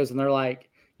pro videos and they're like,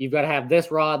 you've got to have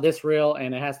this rod, this reel,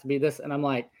 and it has to be this. And I'm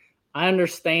like, I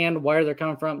understand where they're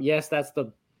coming from. Yes, that's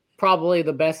probably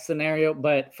the best scenario,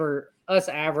 but for us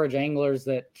average anglers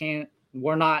that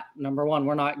we're not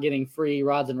getting free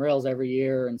rods and reels every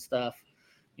year and stuff.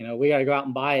 We got to go out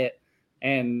and buy it.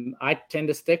 And I tend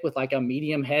to stick with like a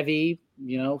medium heavy,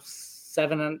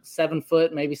 7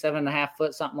 foot, maybe 7.5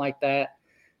 foot, something like that.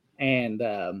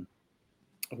 And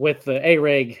with the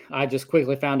A-rig, I just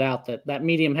quickly found out that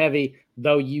medium heavy,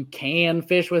 though you can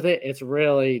fish with it,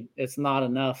 it's not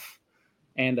enough.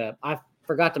 And I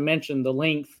forgot to mention the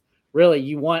length. Really,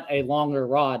 you want a longer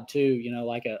rod too,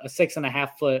 like a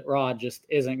 6.5 foot rod just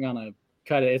isn't going to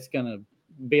cut it. It's going to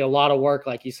be a lot of work.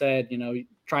 Like you said,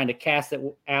 trying to cast it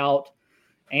out,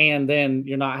 and then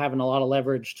you're not having a lot of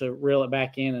leverage to reel it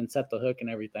back in and set the hook and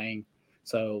everything.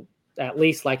 So at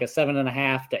least like a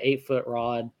 7.5 to 8 foot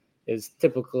rod is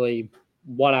typically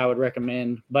what I would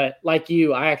recommend. But like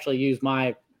you, I actually use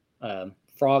my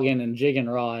frogging and jigging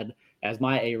rod as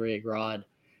my A-rig rod.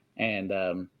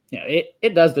 And,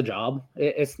 it does the job.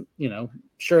 It's,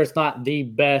 sure, it's not the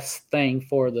best thing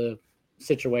for the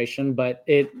situation, but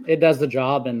it does the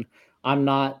job, and I'm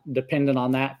not dependent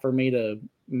on that for me to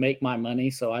make my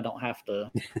money. So I don't have to,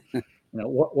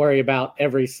 worry about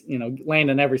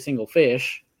landing every single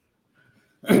fish.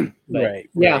 But, right.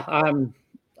 Yeah.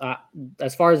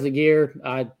 As far as the gear,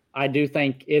 I do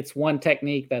think it's one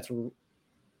technique that's,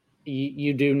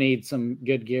 you do need some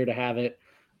good gear to have it.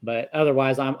 But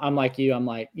otherwise, I'm like you. I'm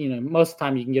like, most of the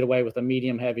time you can get away with a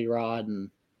medium heavy rod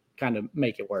and kind of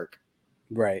make it work.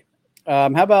 Right. How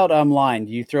about line?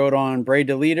 Do you throw it on braid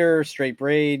to leader, straight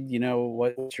braid?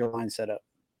 What's your line setup?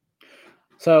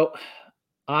 So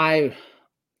I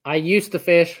used to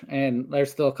fish, and there's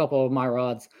still a couple of my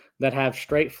rods that have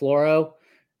straight fluoro,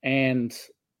 and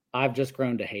I've just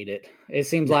grown to hate it. It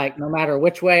seems like no matter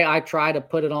which way I try to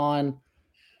put it on,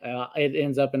 it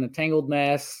ends up in a tangled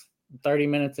mess 30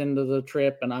 minutes into the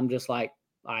trip, and I'm just like,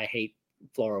 I hate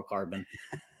fluorocarbon.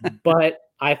 But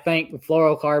I think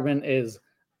fluorocarbon is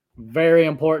very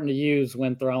important to use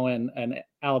when throwing an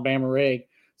Alabama rig.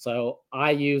 So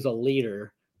I use a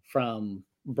leader from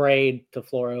braid to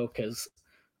fluoro because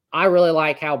I really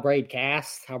like how braid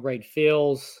casts, how braid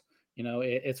feels.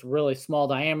 It's really small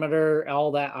diameter,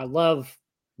 all that. I love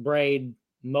braid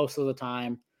most of the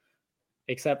time,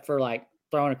 except for like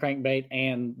throwing a crankbait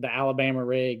and the Alabama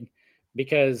rig,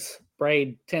 because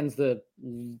braid tends to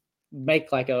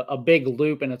make like a big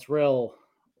loop, and it's real,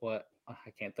 I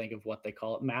can't think of what they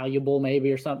call it, malleable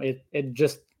maybe or something. It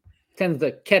just tends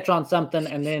to catch on something,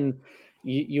 and then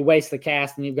you waste the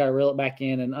cast, and you've got to reel it back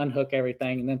in and unhook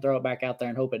everything and then throw it back out there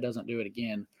and hope it doesn't do it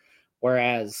again.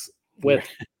 Whereas with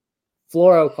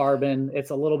fluorocarbon, it's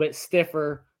a little bit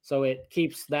stiffer, so it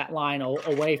keeps that line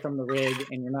away from the rig,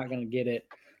 and you're not going to get it.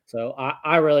 So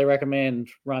I really recommend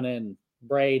running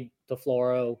braid to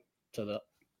fluoro to the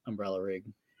umbrella rig.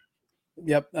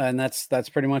 Yep, and that's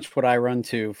pretty much what I run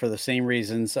to for the same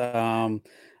reasons. How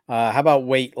about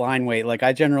line weight? Like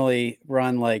I generally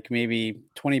run like maybe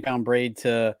 20-pound braid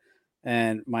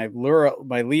and my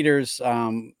leaders.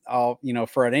 I'll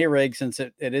for an A rig, since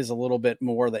it is a little bit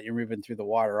more that you're moving through the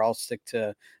water, I'll stick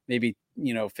to maybe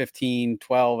 15,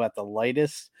 12 at the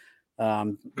lightest.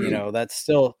 That's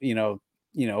still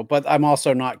but I'm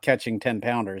also not catching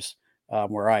 10-pounders.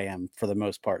 Where I am for the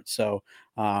most part. So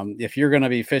if you're going to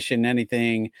be fishing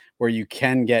anything where you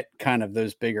can get kind of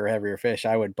those bigger, heavier fish,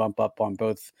 I would bump up on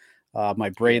both my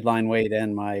braid line weight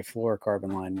and my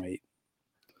fluorocarbon line weight.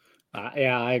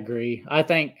 Yeah, I agree. I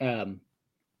think,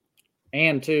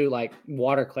 and too, like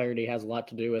water clarity has a lot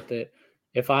to do with it.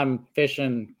 If I'm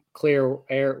fishing clear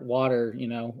air water,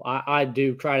 I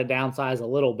do try to downsize a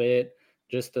little bit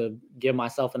just to give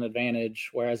myself an advantage.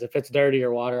 Whereas if it's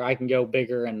dirtier water, I can go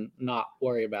bigger and not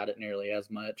worry about it nearly as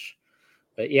much.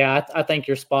 But yeah, I think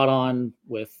you're spot on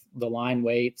with the line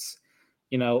weights.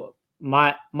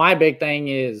 My big thing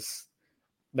is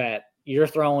that you're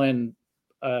throwing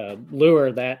a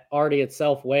lure that already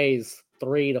itself weighs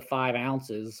 3 to 5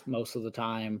 ounces most of the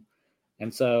time.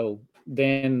 And so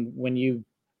then when you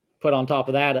put on top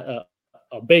of that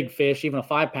a big fish, even a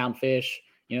 5-pound fish,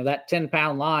 that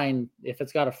 10-pound line, if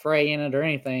it's got a fray in it or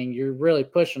anything, you're really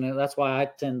pushing it. That's why I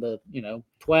tend to,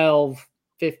 12,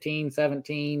 15,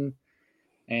 17.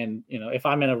 And, if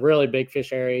I'm in a really big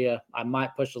fish area, I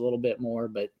might push a little bit more,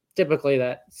 but typically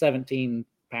that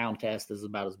 17-pound test is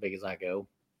about as big as I go.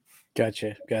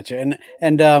 Gotcha.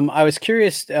 And I was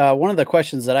curious. One of the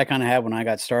questions that I kind of had when I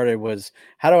got started was,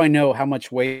 how do I know how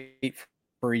much weight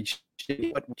for each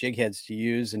jig? What jig heads do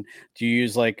you use? And do you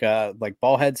use like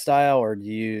ball head style, or do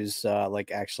you use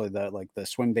like actually the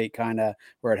swim bait kind of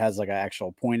where it has like an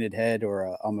actual pointed head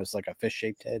or almost like a fish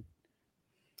shaped head?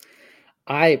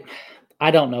 I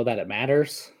don't know that it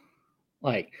matters.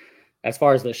 Like as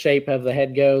far as the shape of the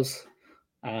head goes,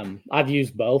 I've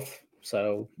used both.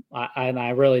 So I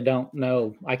really don't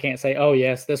know. I can't say, oh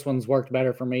yes, this one's worked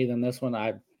better for me than this one.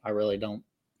 I really don't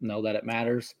know that it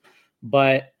matters.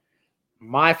 But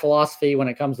my philosophy when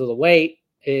it comes to the weight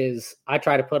is I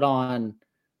try to put on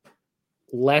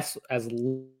as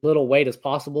little weight as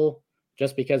possible,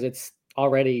 just because it's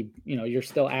already, you're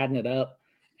still adding it up.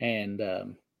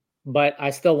 And, but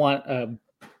I still want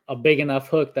a big enough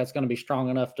hook that's going to be strong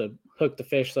enough to hook the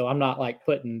fish. So I'm not like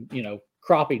putting,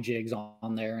 crappie jigs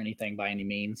on there or anything by any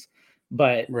means,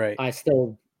 but right. I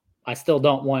still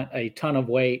don't want a ton of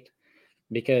weight,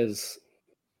 because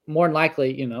more than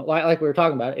likely, like we were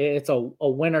talking about, it's a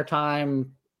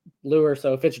wintertime lure.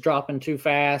 So if it's dropping too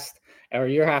fast, or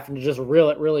you're having to just reel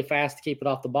it really fast to keep it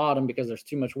off the bottom because there's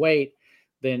too much weight,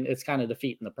 then it's kind of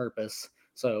defeating the purpose.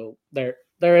 So there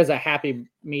is a happy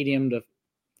medium to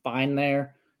find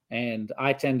there. And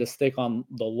I tend to stick on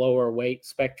the lower weight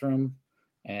spectrum.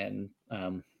 And,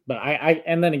 but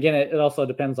and then again, it also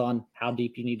depends on how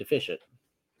deep you need to fish it.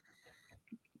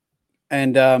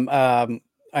 And,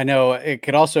 I know it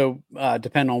could also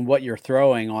depend on what you're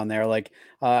throwing on there. Like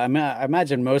I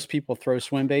imagine most people throw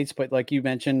swim baits, but like you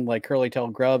mentioned, like curly tail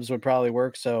grubs would probably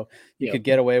work. So you could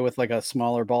get away with like a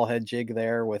smaller ball head jig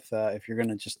there with if you're going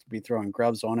to just be throwing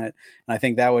grubs on it. And I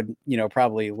think that would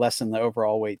probably lessen the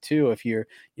overall weight too if you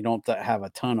don't have a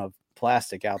ton of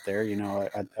plastic out there.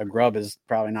 A grub is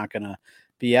probably not going to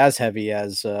be as heavy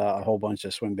as a whole bunch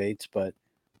of swim baits, but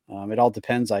it all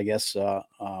depends, I guess.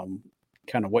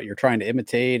 Kind of what you're trying to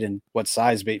imitate and what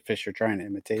size bait fish you're trying to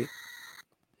imitate.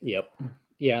 Yep.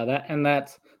 Yeah,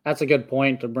 that's a good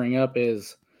point to bring up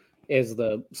is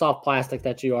the soft plastic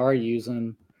that you are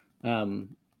using.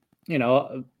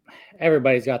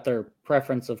 Everybody's got their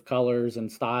preference of colors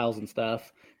and styles and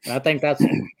stuff. And I think that's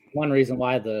one reason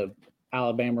why the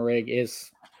Alabama rig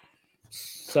is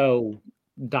so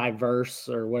diverse,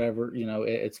 or whatever,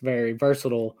 it's very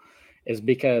versatile, is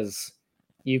because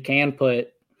you can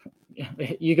put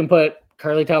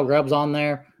curly tail grubs on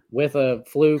there with a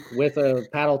fluke, with a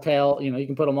paddle tail. You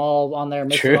can put them all on there,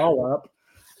 mix it all up,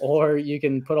 or you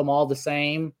can put them all the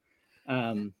same.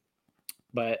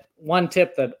 But one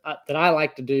tip that I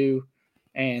like to do,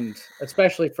 and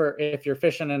especially for if you're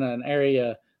fishing in an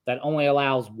area that only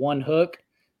allows one hook,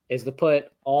 is to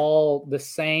put all the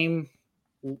same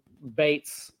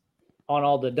baits on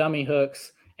all the dummy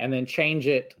hooks, and then change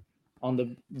it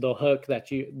on the hook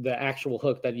the actual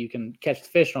hook that you can catch the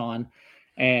fish on.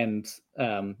 And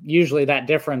usually that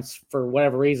difference, for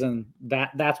whatever reason,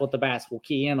 that's what the bass will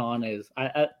key in on. Is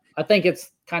I think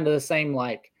it's kind of the same,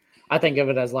 like I think of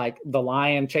it as like the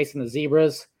lion chasing the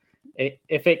zebras.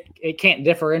 It can't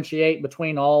differentiate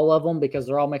between all of them because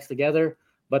they're all mixed together,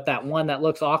 but that one that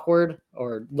looks awkward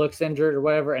or looks injured or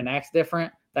whatever and acts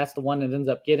different, that's the one that ends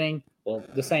up getting. Well,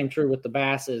 the same true with the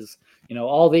bass is,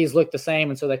 all these look the same,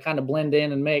 and so they kind of blend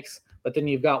in and mix, but then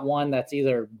you've got one that's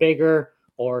either bigger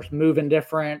or moving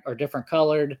different or different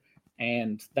colored,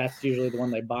 and that's usually the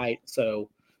one they bite. So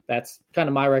that's kind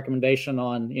of my recommendation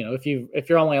on, if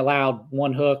you're only allowed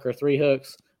one hook or 3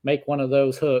 hooks, make one of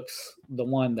those hooks the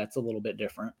one that's a little bit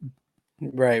different.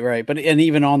 Right. But and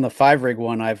even on the 5-rig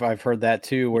one, I've heard that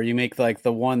too, where you make like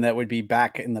the one that would be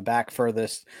back in the back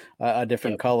furthest, a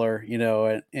different color,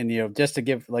 and just to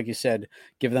give, like you said,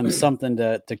 give them something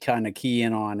to kind of key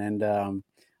in on, and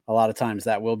a lot of times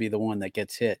that will be the one that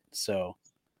gets hit. So,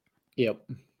 yep,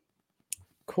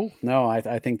 cool. No,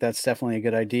 I think that's definitely a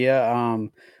good idea.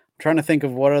 Trying to think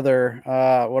of what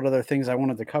other things I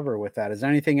wanted to cover with that. Is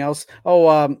there anything else?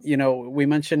 We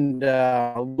mentioned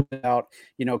a little bit about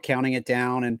counting it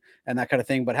down and that kind of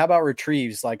thing, but how about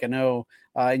retrieves? Like I know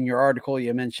in your article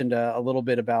you mentioned a little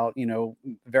bit about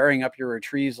varying up your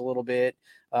retrieves a little bit.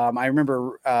 I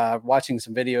remember watching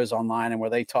some videos online and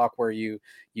where they talk where you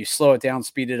slow it down,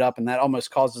 speed it up, and that almost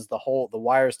causes the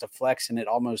wires to flex and it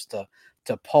almost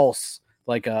to pulse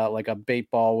like a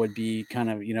bait ball would be, kind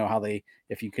of, how they,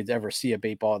 if you could ever see a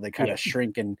bait ball, they kind of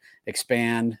shrink and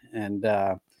expand. And,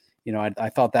 I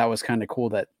thought that was kind of cool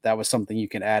that was something you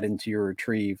can add into your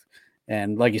retrieve.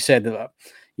 And like you said,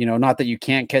 not that you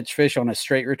can't catch fish on a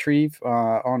straight retrieve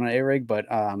on an A-rig, but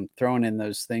throwing in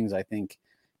those things, I think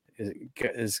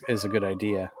is a good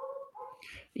idea.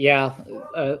 Yeah.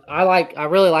 I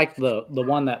really like the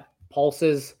one that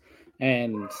pulses,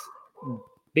 and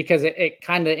because it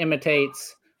kind of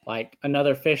imitates like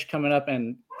another fish coming up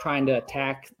and trying to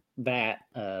attack that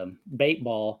bait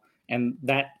ball. And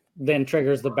that then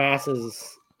triggers the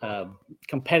bass's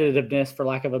competitiveness, for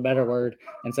lack of a better word,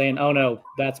 and saying, oh no,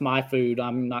 that's my food,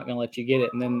 I'm not going to let you get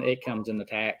it. And then it comes and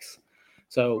attacks.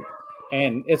 So,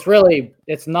 and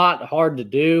it's not hard to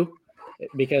do,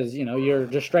 because, you're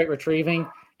just straight retrieving,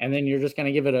 and then you're just going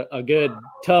to give it a good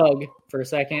tug for a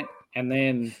second, and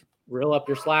then reel up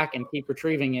your slack and keep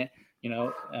retrieving it,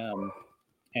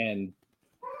 and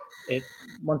it,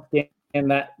 once again,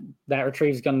 that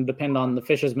retrieve is going to depend on the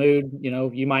fish's mood.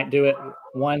 You might do it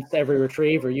once every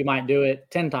retrieve, or you might do it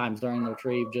 10 times during the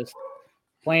retrieve, just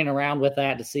playing around with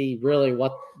that to see really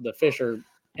what the fish are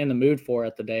in the mood for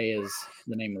at the day is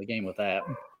the name of the game with that.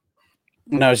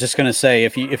 And I was just going to say,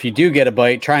 if you do get a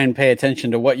bite, try and pay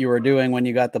attention to what you were doing when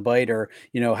you got the bite, or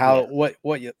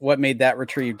what made that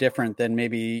retrieve different than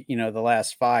maybe the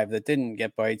last 5 that didn't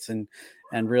get bites, and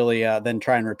really then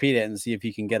try and repeat it and see if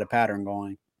you can get a pattern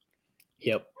going.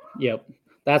 Yep.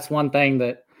 That's one thing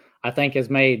that I think has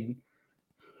made.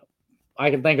 I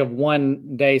can think of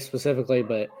one day specifically,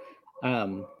 but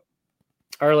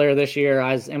earlier this year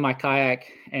I was in my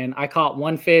kayak and I caught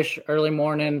one fish early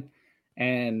morning.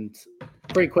 And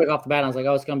pretty quick off the bat, I was like,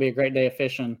 oh, it's going to be a great day of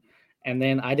fishing. And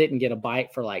then I didn't get a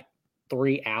bite for like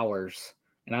 3 hours.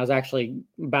 And I was actually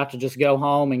about to just go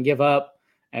home and give up.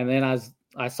 And then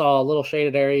I saw a little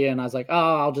shaded area and I was like,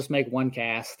 oh, I'll just make one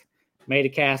cast. Made a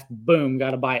cast, boom,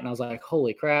 got a bite. And I was like,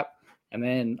 holy crap. And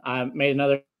then I made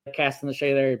another cast in the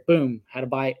shaded area, boom, had a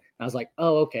bite. And I was like,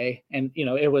 oh, okay. And,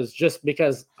 it was just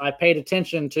because I paid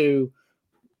attention to,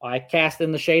 I cast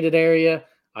in the shaded area,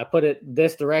 I put it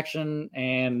this direction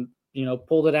and,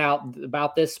 pulled it out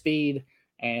about this speed,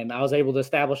 and I was able to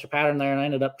establish a pattern there, and I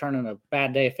ended up turning a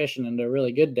bad day of fishing into a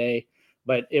really good day.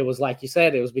 But it was like you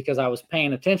said, it was because I was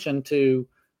paying attention to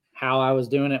how I was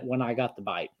doing it when I got the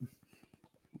bite.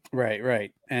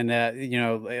 Right. And,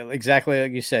 exactly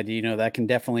like you said, that can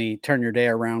definitely turn your day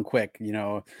around quick.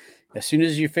 As soon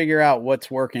as you figure out what's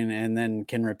working and then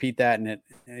can repeat that, and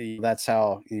that's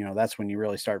how, that's when you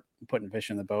really start putting fish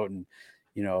in the boat. And,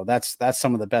 that's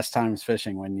some of the best times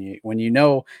fishing when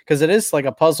you because it is like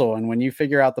a puzzle. And when you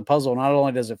figure out the puzzle, not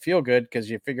only does it feel good because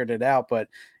you figured it out, but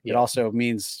it also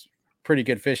means pretty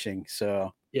good fishing.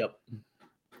 So, yep.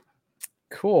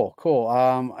 Cool.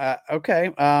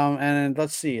 Okay. And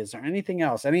let's see, is there anything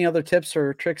else? Any other tips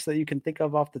or tricks that you can think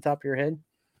of off the top of your head?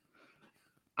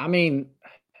 I mean,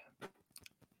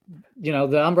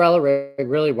 the umbrella rig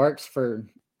really works for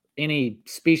any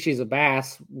species of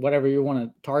bass, whatever you want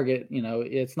to target.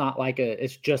 It's not like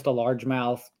it's just a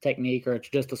largemouth technique or it's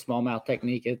just a smallmouth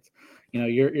technique. It's,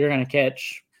 you're going to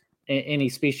catch any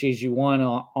species you want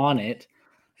on it.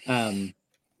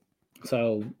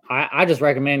 So I just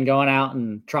recommend going out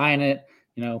and trying it.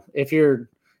 If you're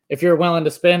willing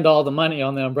to spend all the money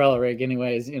on the umbrella rig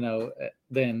anyways,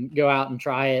 then go out and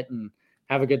try it and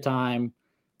have a good time.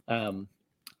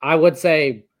 I would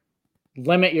say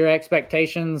limit your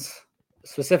expectations,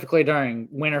 specifically during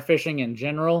winter fishing in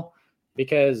general.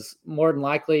 because more than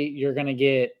likely you're going to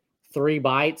get 3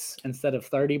 bites instead of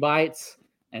 30 bites.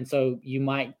 And so you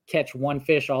might catch one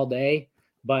fish all day,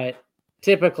 but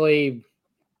typically,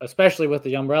 especially with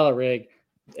the umbrella rig,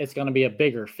 it's going to be a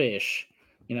bigger fish.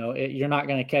 You're not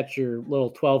going to catch your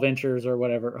little 12 inchers or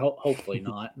whatever. Hopefully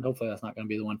not. Hopefully that's not going to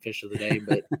be the one fish of the day,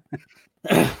 but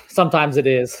sometimes it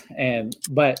is.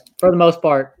 But for the most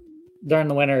part, during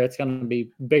the winter, it's going to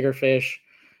be bigger fish.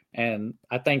 And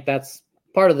I think that's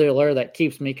part of the allure that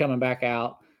keeps me coming back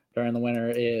out during the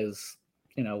winter is,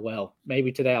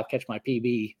 maybe today I'll catch my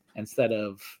PB instead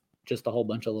of just a whole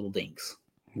bunch of little dinks.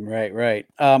 Right.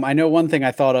 I know one thing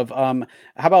I thought of. How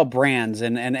about brands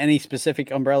and any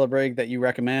specific umbrella rig that you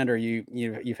recommend or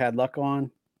you've had luck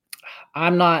on?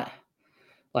 I'm not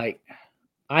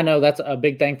I know that's a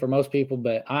big thing for most people,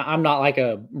 but I'm not like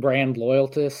a brand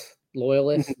loyalist.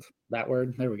 That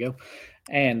word. There we go.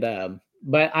 And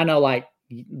but I know like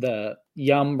the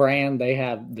Yum brand, they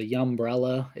have the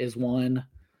Yumbrella is one.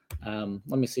 Let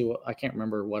me see I can't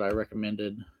remember what I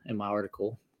recommended in my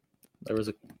article. There was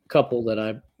a couple that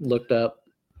I looked up.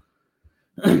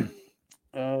 Let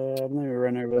me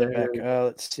run over there back.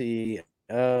 Let's see.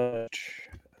 Where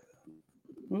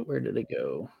did it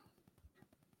go?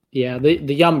 Yeah, the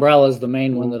Yumbrella is the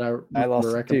main one that I lost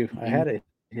it too. I had it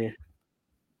here.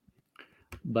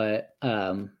 But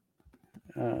yeah,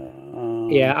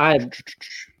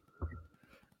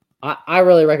 I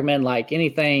really recommend like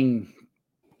anything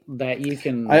that you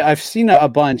can. I've seen a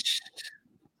bunch.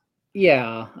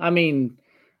 Yeah, I mean,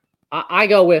 I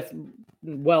go with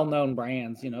well-known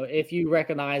brands. If you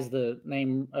recognize the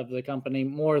name of the company,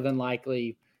 more than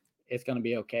likely it's going to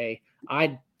be okay.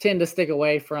 I tend to stick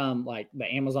away from like the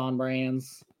Amazon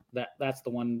brands. That's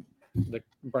the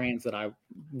brands that I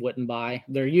wouldn't buy.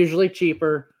 They're usually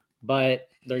cheaper, but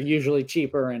they're usually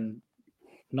cheaper and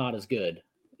not as good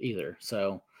either.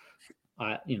 So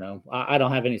I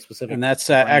don't have any specific. And that's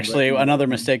actually another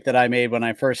mistake that I made when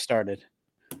I first started.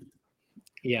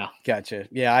 Yeah. Gotcha.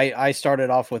 Yeah. I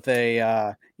started off with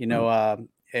what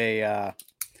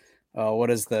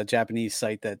is the Japanese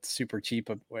site that's super cheap?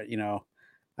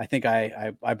 I think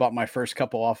I bought my first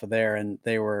couple off of there and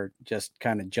they were just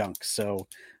kind of junk. So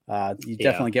you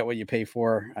definitely get what you pay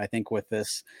for, I think, with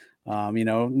this.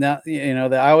 That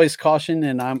I always caution,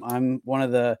 and I'm one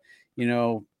of the,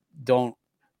 don't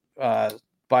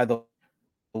buy the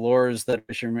lures that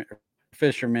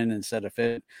fishermen instead of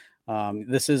fish.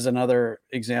 This is another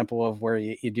example of where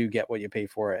you do get what you pay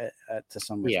for it to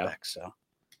some respect. So,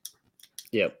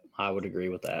 yep, I would agree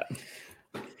with that.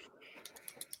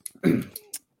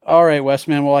 All right,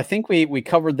 Westman. Well, I think we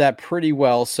covered that pretty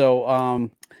well. So,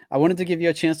 I wanted to give you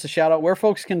a chance to shout out where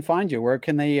folks can find you. Where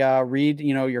can they read,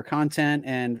 your content?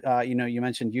 And you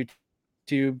mentioned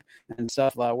YouTube and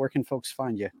stuff. Where can folks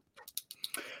find you?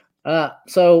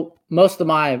 So most of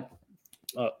my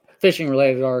fishing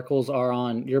related articles are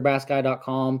on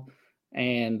yourbassguy.com,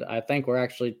 and I think we're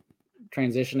actually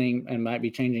transitioning and might be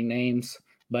changing names.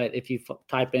 But if you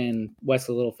type in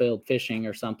Wesley Littlefield fishing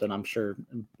or something, I'm sure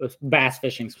bass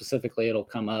fishing specifically, it'll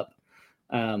come up.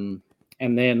 And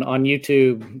then on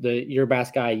YouTube, the Your Bass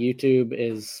Guy YouTube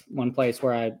is one place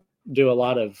where I do a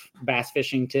lot of bass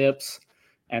fishing tips.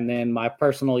 And then my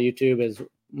personal YouTube is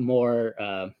more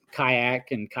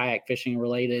kayak and kayak fishing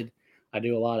related. I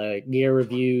do a lot of gear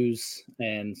reviews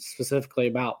and specifically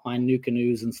about my new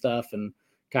canoes and stuff and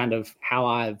kind of how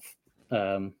I've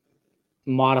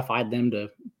modified them to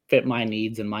fit my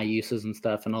needs and my uses and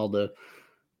stuff, and all the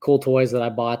cool toys that I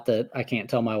bought that I can't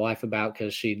tell my wife about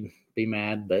because she'd be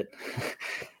mad. But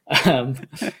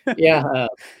yeah,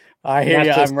 I hear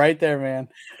you. I'm right there, man.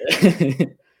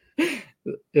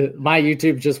 My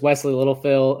YouTube just Wesley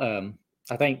Littlefield.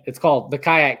 I think it's called The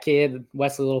Kayak Kid,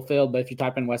 Wesley Littlefield, but if you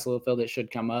type in Wesley Littlefield, it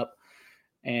should come up.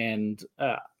 And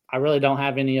I really don't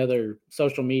have any other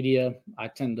social media. I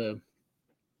tend to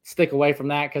stick away from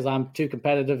that because I'm too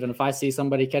competitive. And if I see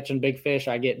somebody catching big fish,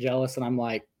 I get jealous and I'm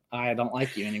like, I don't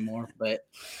like you anymore. But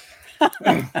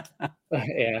yeah,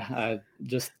 I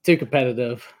just too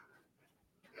competitive.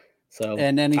 So,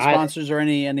 and any sponsors or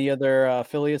any other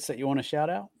affiliates that you want to shout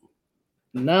out?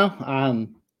 No,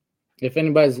 if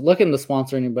anybody's looking to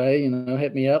sponsor anybody,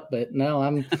 hit me up. But no,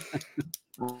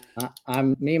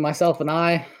 I'm me, myself, and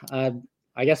I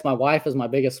guess my wife is my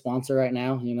biggest sponsor right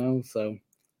now. So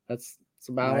that's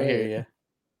about it. I hear you.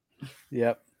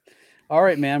 Yep. All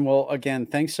right, man. Well, again,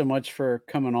 thanks so much for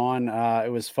coming on.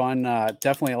 It was fun.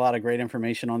 Definitely a lot of great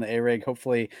information on the A-Rig.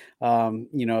 Hopefully,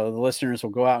 the listeners will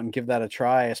go out and give that a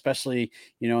try, especially,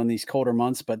 in these colder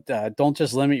months. But don't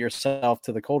just limit yourself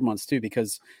to the cold months too,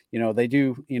 because, they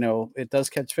do, it does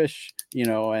catch fish,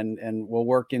 and will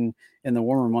work in the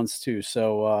warmer months too.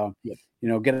 So,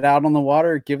 get it out on the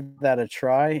water, give that a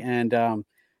try. And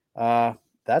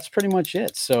that's pretty much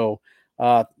it. So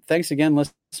thanks again,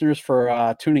 listeners,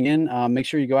 for tuning in. Make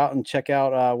sure you go out and check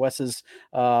out Wes's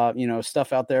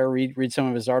stuff out there. Read some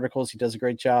of his articles. He does a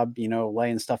great job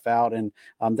laying stuff out, and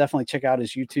definitely check out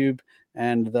his YouTube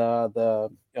and the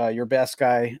Your Bass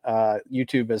Guy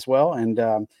YouTube as well,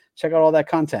 and check out all that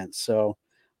content. So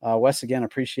Wes, again,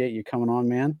 appreciate you coming on,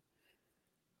 man.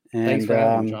 And, thanks for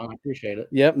having me, John. I appreciate it.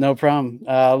 Yep, no problem.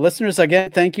 Listeners,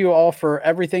 again, thank you all for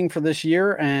everything for this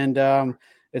year, and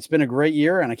it's been a great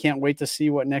year, and I can't wait to see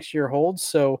what next year holds.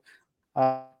 So,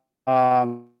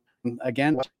 again,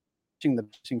 watching the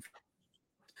fishing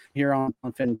here on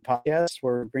Finn Podcast,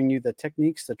 where we bring you the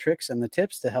techniques, the tricks, and the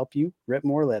tips to help you rip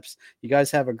more lips. You guys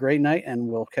have a great night, and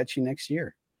we'll catch you next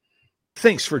year.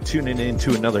 Thanks for tuning in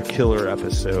to another killer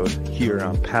episode here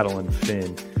on Paddle and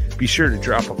Fin. Be sure to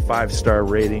drop a 5-star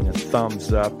rating, a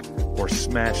thumbs up, or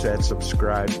smash that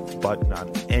subscribe button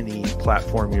on any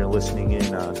platform you're listening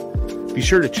in on. Be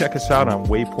sure to check us out on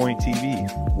Waypoint TV,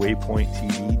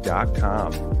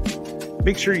 waypointtv.com.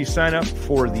 Make sure you sign up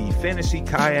for the Fantasy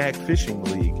Kayak Fishing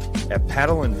League at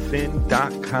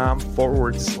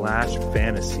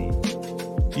paddleandfin.com/fantasy.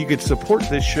 You could support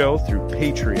this show through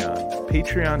Patreon,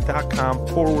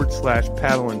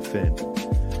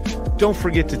 patreon.com/paddleandfin. Don't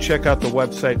forget to check out the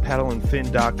website,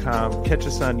 paddleandfin.com. Catch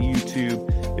us on YouTube.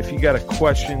 If you got a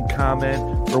question, comment,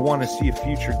 or want to see a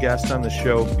future guest on the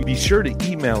show, be sure to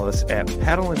email us at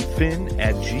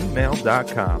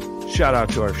paddleandfin@gmail.com. Shout out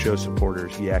to our show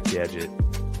supporters, Yak Gadget.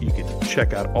 You can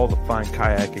check out all the fine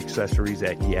kayak accessories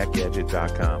at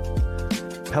yakgadget.com.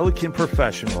 Pelican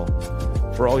Professional.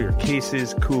 For all your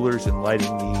cases, coolers, and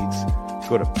lighting needs,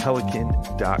 go to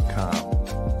pelican.com.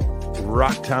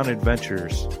 Rocktown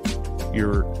Adventures,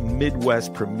 your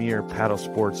Midwest premier paddle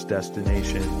sports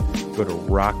destination. Go to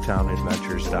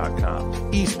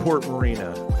rocktownadventures.com. Eastport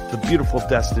Marina, the beautiful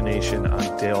destination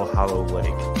on Dale Hollow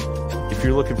Lake. If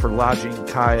you're looking for lodging,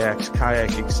 kayaks,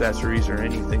 kayak accessories, or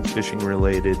anything fishing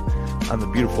related on the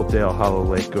beautiful Dale Hollow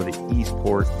Lake, go to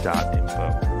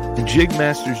eastport.info. And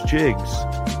Jigmasters Jigs.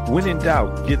 When in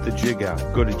doubt, get the jig out.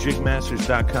 Go to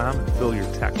jigmasters.com and fill your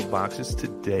tackle boxes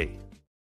today.